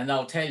 and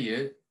they'll tell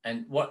you,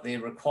 and what their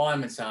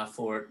requirements are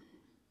for it.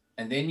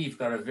 And then you've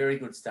got a very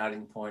good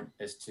starting point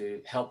as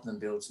to help them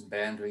build some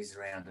boundaries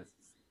around it.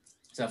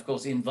 So, of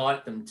course,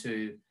 invite them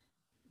to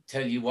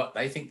tell you what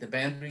they think the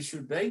boundaries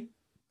should be,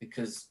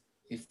 because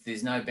if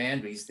there's no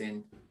boundaries,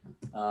 then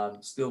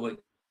schoolwork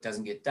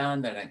doesn't get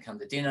done, they don't come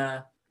to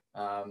dinner,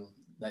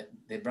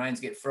 their brains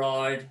get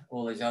fried,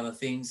 all these other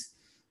things.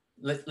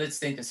 Let's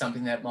think of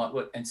something that might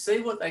work and see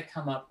what they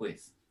come up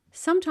with.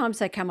 Sometimes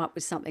they come up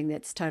with something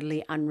that's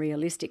totally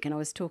unrealistic. And I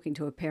was talking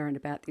to a parent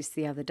about this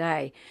the other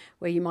day,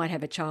 where you might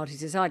have a child who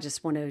says, I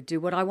just want to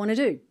do what I want to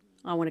do.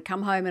 I want to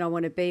come home and I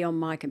want to be on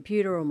my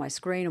computer or my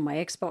screen or my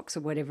Xbox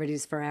or whatever it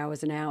is for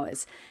hours and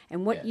hours.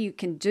 And what you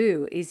can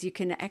do is you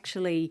can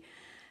actually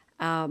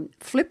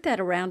flip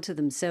that around to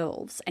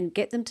themselves and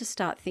get them to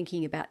start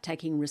thinking about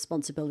taking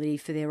responsibility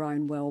for their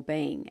own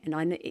well-being.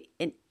 And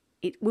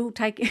it will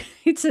take,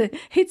 it's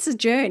a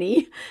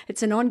journey,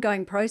 it's an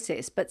ongoing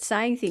process, but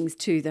saying things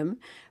to them,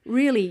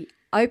 really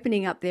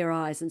opening up their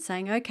eyes and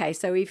saying, okay,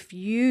 so if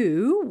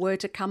you were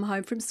to come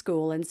home from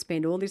school and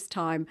spend all this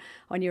time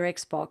on your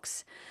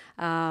Xbox,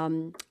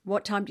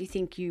 what time do you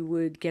think you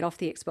would get off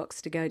the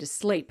Xbox to go to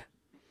sleep?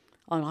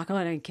 I'm like,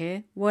 I don't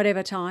care,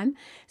 whatever time.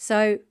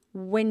 So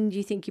when do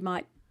you think you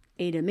might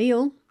eat a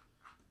meal?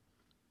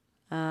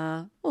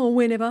 Or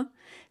whenever.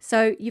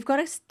 So you've got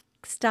to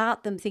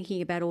start them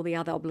thinking about all the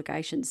other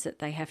obligations that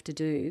they have to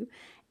do.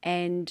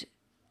 And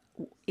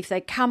if they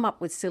come up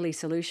with silly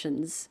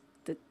solutions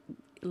that,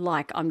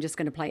 like, I'm just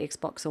going to play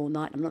Xbox all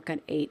night, I'm not going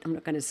to eat, I'm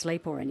not going to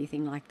sleep or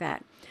anything like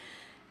that,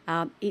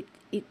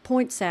 it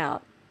points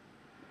out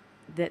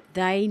that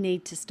they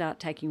need to start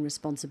taking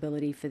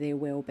responsibility for their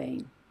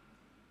well-being.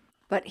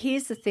 But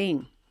here's the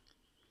thing.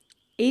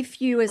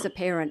 If you as a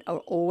parent are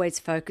always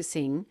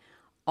focusing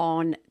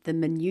on the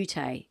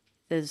minutiae,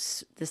 the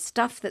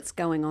stuff that's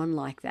going on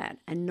like that,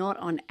 and not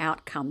on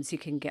outcomes, you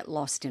can get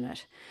lost in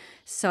it.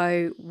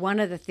 So one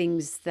of the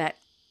things that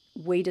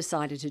we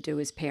decided to do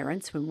as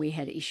parents when we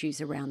had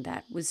issues around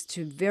that was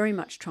to very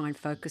much try and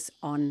focus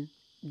on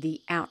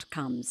the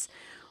outcomes.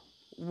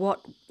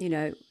 What,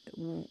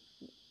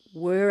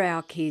 were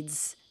our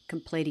kids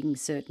completing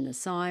certain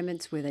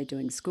assignments? Were they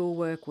doing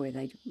schoolwork? Were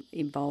they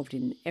involved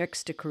in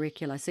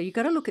extracurricular? So you've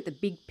got to look at the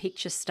big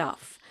picture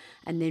stuff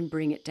and then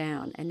bring it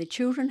down. And the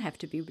children have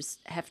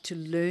to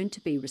learn to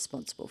be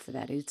responsible for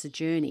that. It's a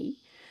journey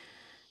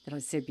that I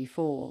said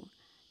before,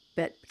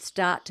 but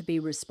start to be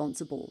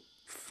responsible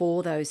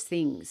for those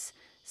things.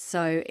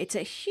 So it's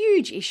a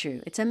huge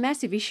issue. It's a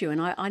massive issue.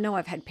 And I know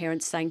I've had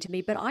parents saying to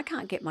me, but I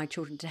can't get my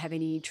children to have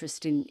any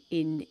interest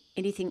in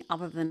anything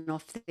other than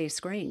off their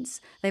screens.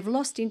 They've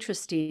lost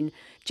interest in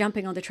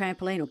jumping on the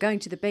trampoline or going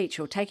to the beach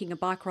or taking a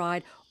bike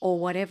ride or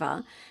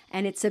whatever.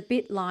 And it's a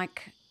bit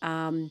like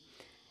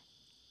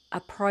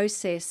a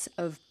process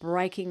of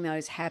breaking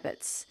those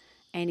habits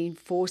and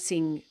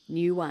enforcing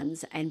new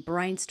ones and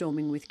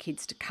brainstorming with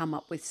kids to come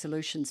up with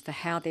solutions for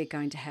how they're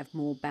going to have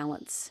more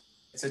balance.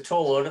 It's a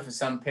tall order for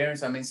some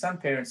parents. I mean, some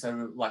parents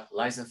are like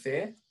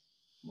laissez-faire.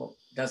 Well,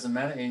 doesn't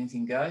matter,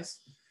 anything goes.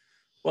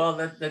 Well,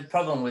 the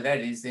problem with that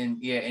is then,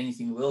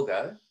 anything will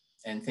go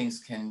and things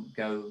can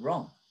go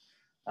wrong.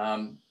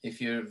 If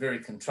you're a very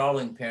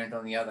controlling parent,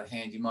 on the other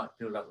hand, you might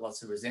build up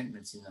lots of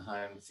resentments in the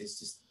home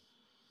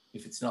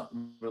if it's not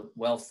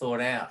well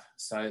thought out.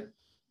 So,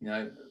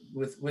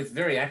 with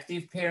very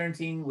active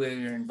parenting, where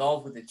you're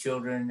involved with the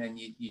children and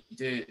you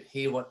do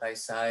hear what they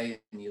say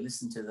and you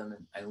listen to them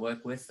and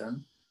work with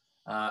them,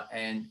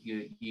 and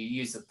you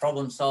use the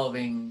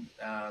problem-solving,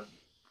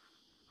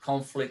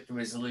 conflict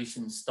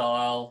resolution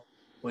style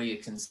where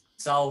you're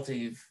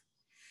consultative.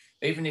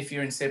 Even if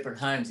you're in separate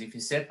homes, if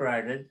you're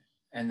separated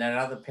and that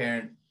other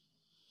parent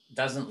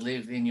doesn't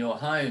live in your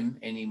home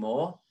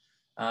anymore,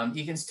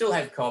 you can still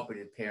have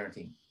cooperative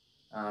parenting.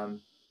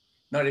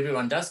 Not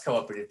everyone does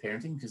cooperative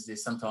parenting because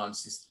there's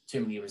sometimes just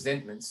too many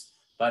resentments,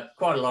 but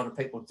quite a lot of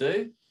people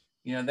do.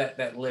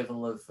 That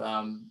level of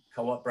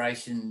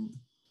cooperation,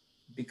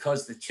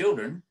 because the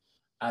children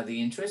are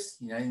the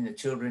interest, in the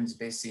children's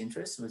best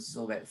interest, which is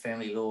all about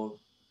family law,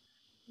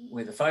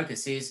 where the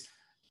focus is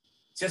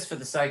just for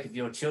the sake of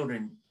your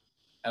children,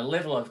 a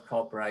level of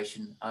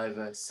cooperation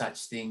over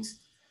such things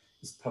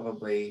is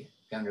probably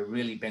going to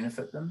really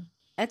benefit them.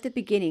 at the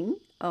beginning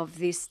of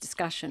this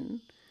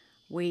discussion,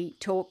 we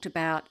talked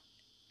about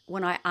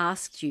when I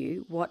asked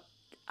you what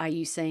are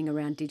you seeing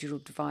around digital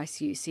device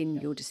use in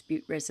your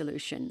dispute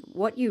resolution,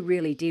 what you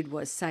really did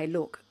was say,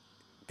 look,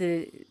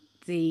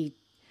 the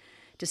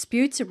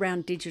disputes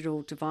around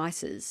digital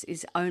devices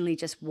is only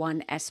just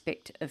one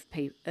aspect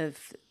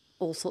of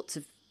all sorts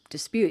of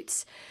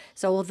disputes.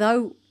 So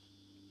although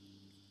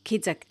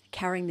kids are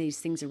carrying these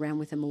things around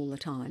with them all the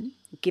time,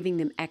 giving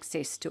them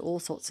access to all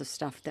sorts of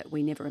stuff that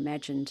we never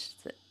imagined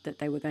that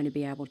they were going to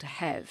be able to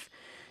have,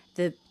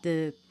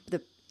 the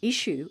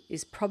issue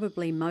is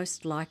probably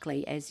most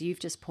likely, as you've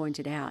just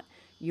pointed out,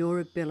 your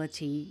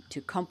ability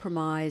to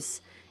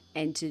compromise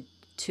and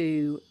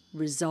to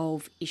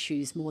resolve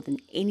issues more than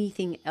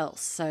anything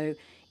else. So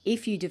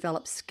if you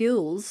develop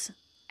skills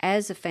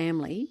as a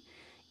family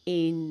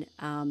in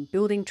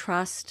building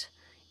trust,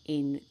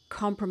 in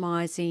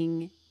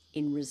compromising,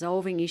 in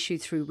resolving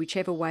issues through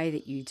whichever way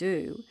that you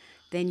do,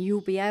 then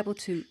you'll be able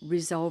to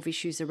resolve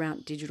issues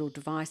around digital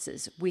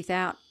devices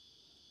without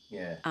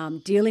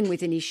dealing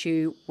with an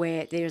issue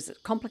where there's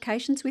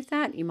complications with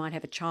that. You might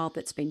have a child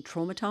that's been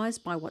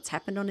traumatized by what's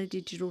happened on a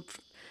digital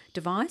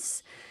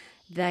device.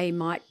 They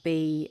might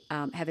be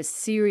have a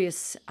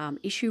serious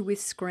issue with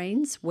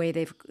screens where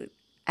they've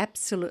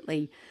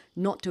absolutely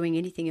not doing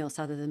anything else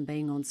other than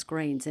being on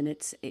screens, and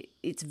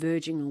it's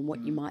verging on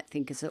what you might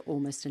think is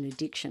almost an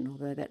addiction,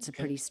 although that's a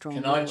pretty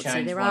strong word.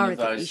 So there are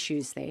other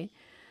issues there.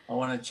 I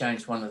want to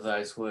change one of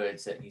those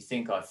words that you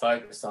think I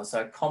focused on.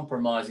 So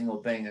compromising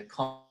or being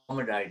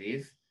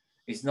accommodative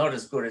is not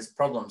as good as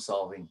problem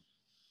solving.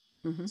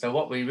 Mm-hmm. So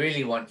what we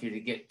really want you to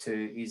get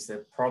to is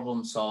the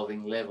problem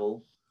solving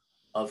level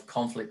of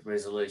conflict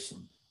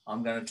resolution.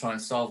 I'm going to try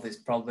and solve this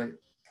problem.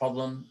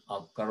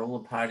 I've got all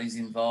the parties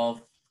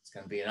involved. It's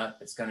going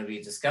to be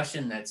a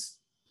discussion that's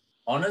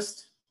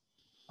honest,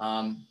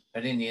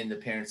 but in the end, the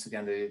parents are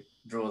going to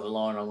draw the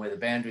line on where the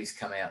boundaries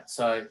come out.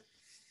 So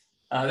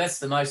that's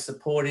the most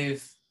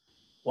supportive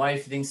way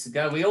for things to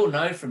go. We all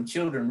know from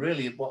children,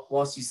 really,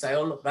 whilst you say,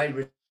 oh, look, they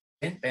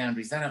resent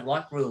boundaries, they don't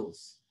like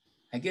rules.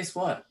 And guess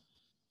what?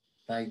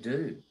 They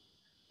do.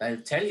 They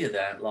tell you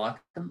they don't like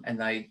them, and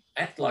they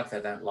act like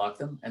they don't like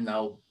them, and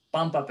they'll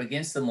bump up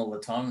against them all the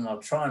time, and they'll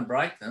try and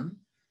break them.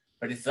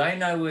 But if they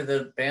know where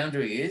the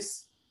boundary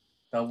is,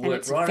 they'll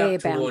work right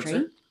up towards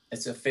it.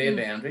 It's a fair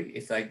boundary.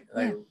 If they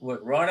work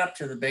right up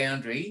to the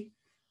boundary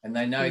and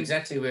they know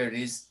exactly where it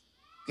is,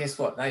 guess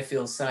what? They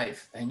feel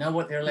safe. They know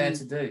what they're allowed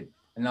to do,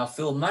 and they'll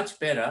feel much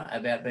better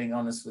about being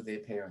honest with their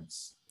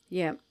parents.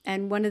 Yeah,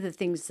 and one of the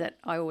things that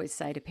I always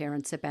say to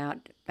parents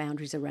about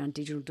boundaries around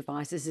digital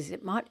devices is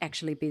it might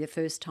actually be the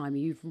first time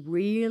you've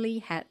really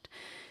had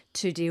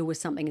to deal with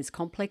something as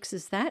complex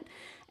as that.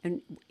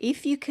 And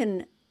if you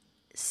can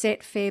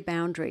set fair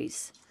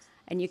boundaries,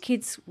 and your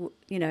kids,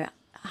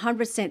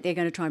 100% they're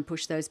going to try and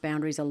push those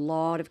boundaries. A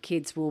lot of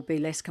kids will be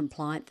less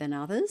compliant than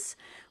others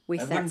with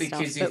that stuff. They wouldn't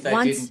be kids if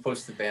they didn't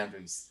push the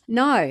boundaries.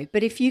 No,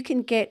 but if you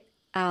can get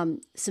some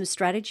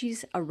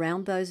strategies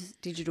around those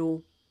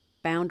digital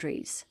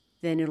boundaries,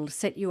 then it'll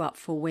set you up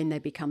for when they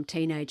become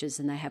teenagers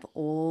and they have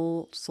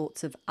all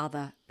sorts of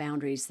other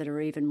boundaries that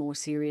are even more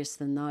serious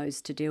than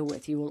those to deal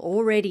with. You will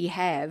already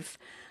have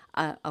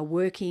a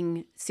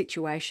working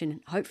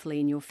situation, hopefully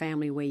in your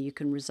family, where you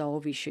can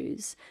resolve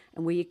issues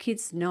and where your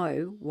kids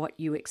know what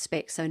you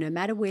expect. So no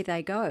matter where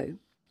they go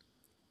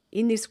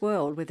in this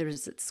world, whether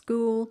it's at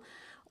school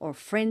or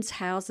friends'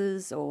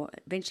 houses or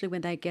eventually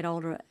when they get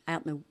older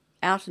out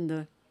in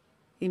the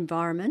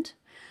environment,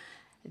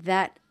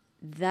 that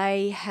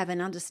they have an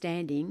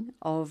understanding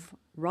of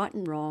right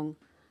and wrong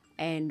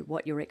and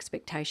what your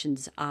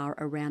expectations are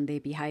around their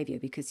behaviour,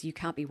 because you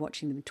can't be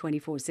watching them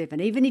 24/7.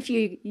 Even if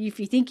you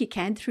think you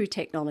can through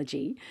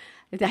technology,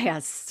 they are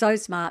so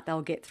smart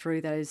they'll get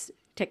through those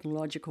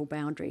technological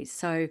boundaries.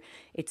 So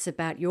it's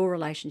about your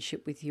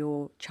relationship with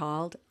your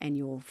child and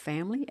your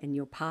family and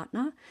your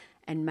partner,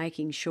 and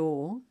making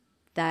sure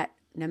that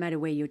no matter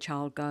where your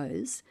child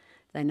goes,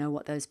 they know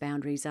what those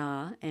boundaries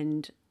are.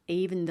 And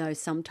even though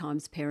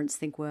sometimes parents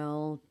think,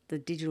 well, the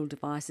digital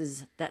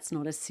devices, that's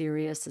not as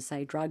serious as,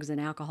 say, drugs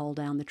and alcohol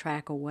down the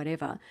track or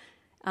whatever,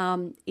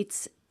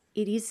 it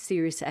is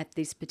serious at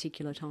this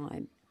particular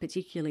time,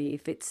 particularly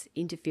if it's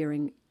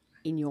interfering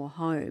in your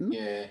home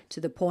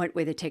to the point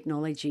where the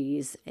technology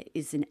is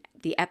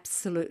the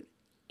absolute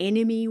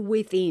enemy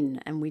within,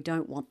 and we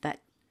don't want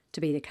that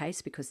to be the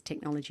case because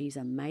technology is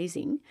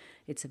amazing.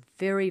 It's a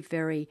very,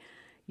 very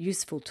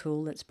useful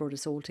tool that's brought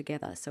us all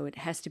together. So it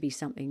has to be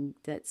something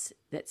that's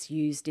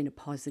used in a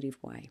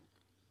positive way.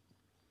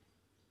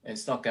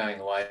 It's not going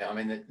away. I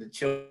mean, the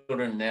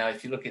children now,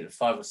 if you look at a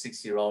 5 or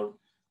 6 year old,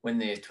 when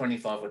they're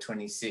 25 or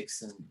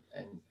 26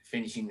 and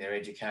finishing their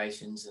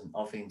educations and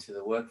off into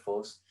the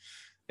workforce,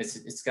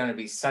 it's going to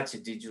be such a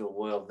digital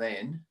world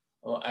then.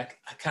 Well, I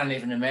can't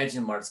even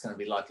imagine what it's going to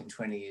be like in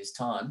 20 years'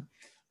 time.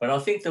 But I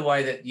think the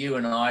way that you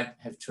and I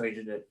have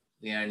treated it,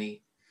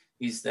 Leonie,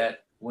 is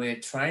that we're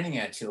training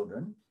our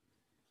children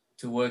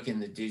to work in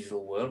the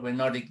digital world. We're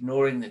not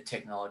ignoring the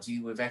technology.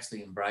 We've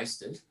actually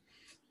embraced it.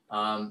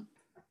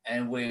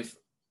 And we've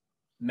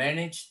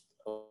managed,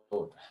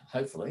 or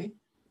hopefully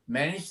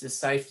managed the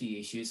safety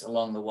issues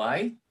along the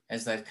way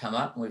as they've come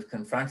up, and we've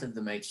confronted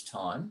them each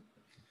time.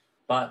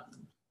 But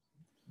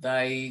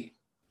they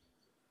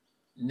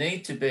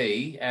need to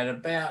be at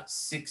about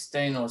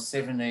 16 or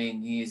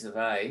 17 years of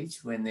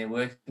age, when they're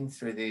working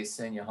through their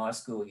senior high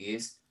school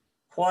years,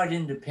 quite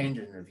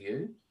independent of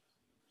you.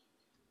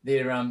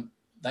 They don't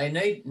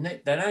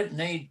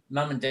need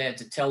mum and dad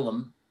to tell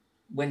them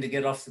when to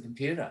get off the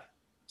computer,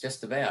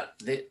 just about.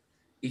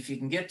 If you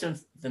can get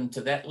them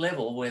to that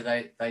level where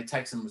they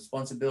take some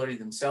responsibility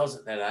themselves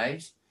at that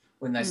age,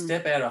 when they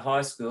step out of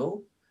high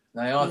school,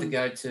 they either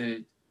go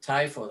to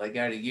TAFE or they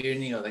go to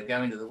uni or they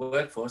go into the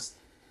workforce,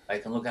 they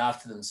can look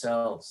after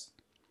themselves.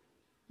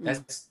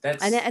 That's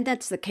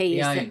the key,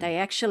 is aim. that they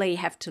actually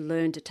have to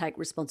learn to take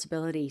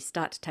responsibility,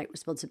 start to take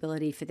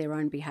responsibility for their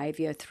own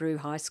behaviour through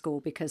high school,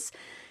 because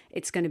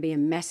it's going to be a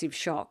massive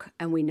shock.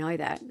 And we know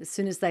that as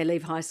soon as they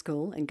leave high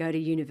school and go to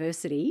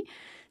university,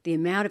 the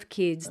amount of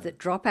kids that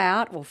drop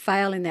out or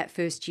fail in that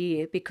first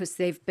year because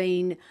they've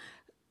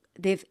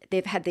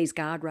had these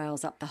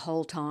guardrails up the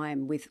whole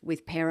time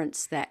with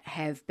parents that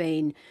have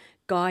been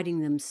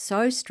guiding them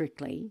so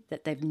strictly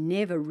that they've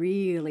never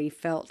really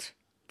felt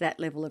that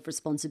level of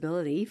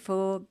responsibility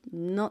for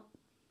not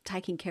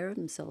taking care of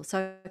themselves.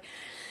 So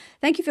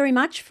thank you very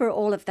much for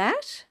all of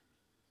that.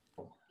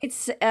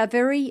 It's a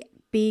very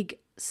big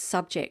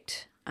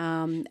subject,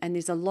 and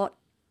there's a lot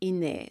in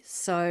there.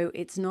 So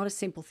it's not a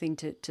simple thing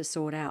to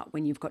sort out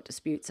when you've got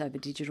disputes over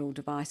digital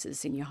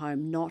devices in your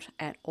home. Not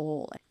at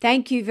all.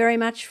 Thank you very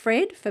much,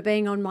 Fred, for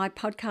being on my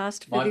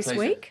podcast for this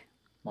week.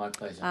 My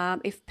pleasure.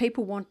 If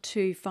people want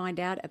to find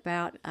out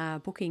about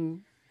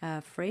booking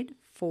Fred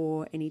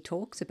for any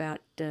talks about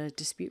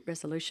dispute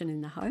resolution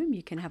in the home,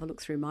 you can have a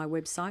look through my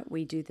website.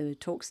 We do the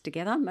talks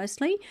together,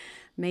 mostly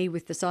me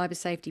with the cyber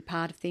safety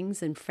part of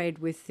things, and Fred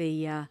with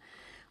the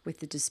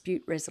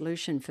dispute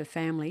resolution for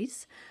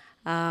families.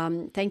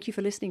 Thank you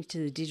for listening to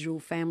the Digital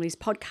Families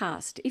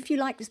podcast. If you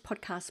like this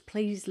podcast,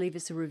 please leave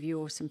us a review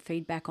or some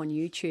feedback on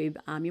YouTube.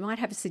 You might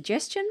have a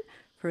suggestion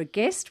for a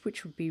guest,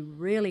 which would be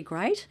really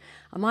great.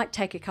 I might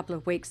take a couple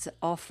of weeks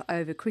off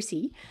over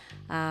Chrissy,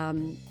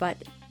 but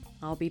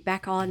I'll be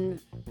back on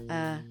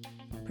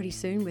pretty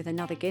soon with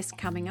another guest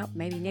coming up,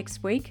 maybe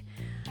next week,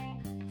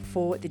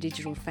 for the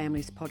Digital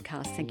Families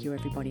podcast. Thank you,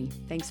 everybody.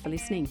 Thanks for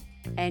listening.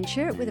 And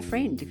share it with a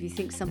friend if you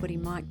think somebody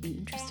might be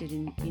interested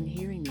in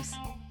hearing this.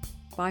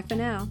 Bye for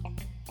now.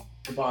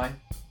 Goodbye.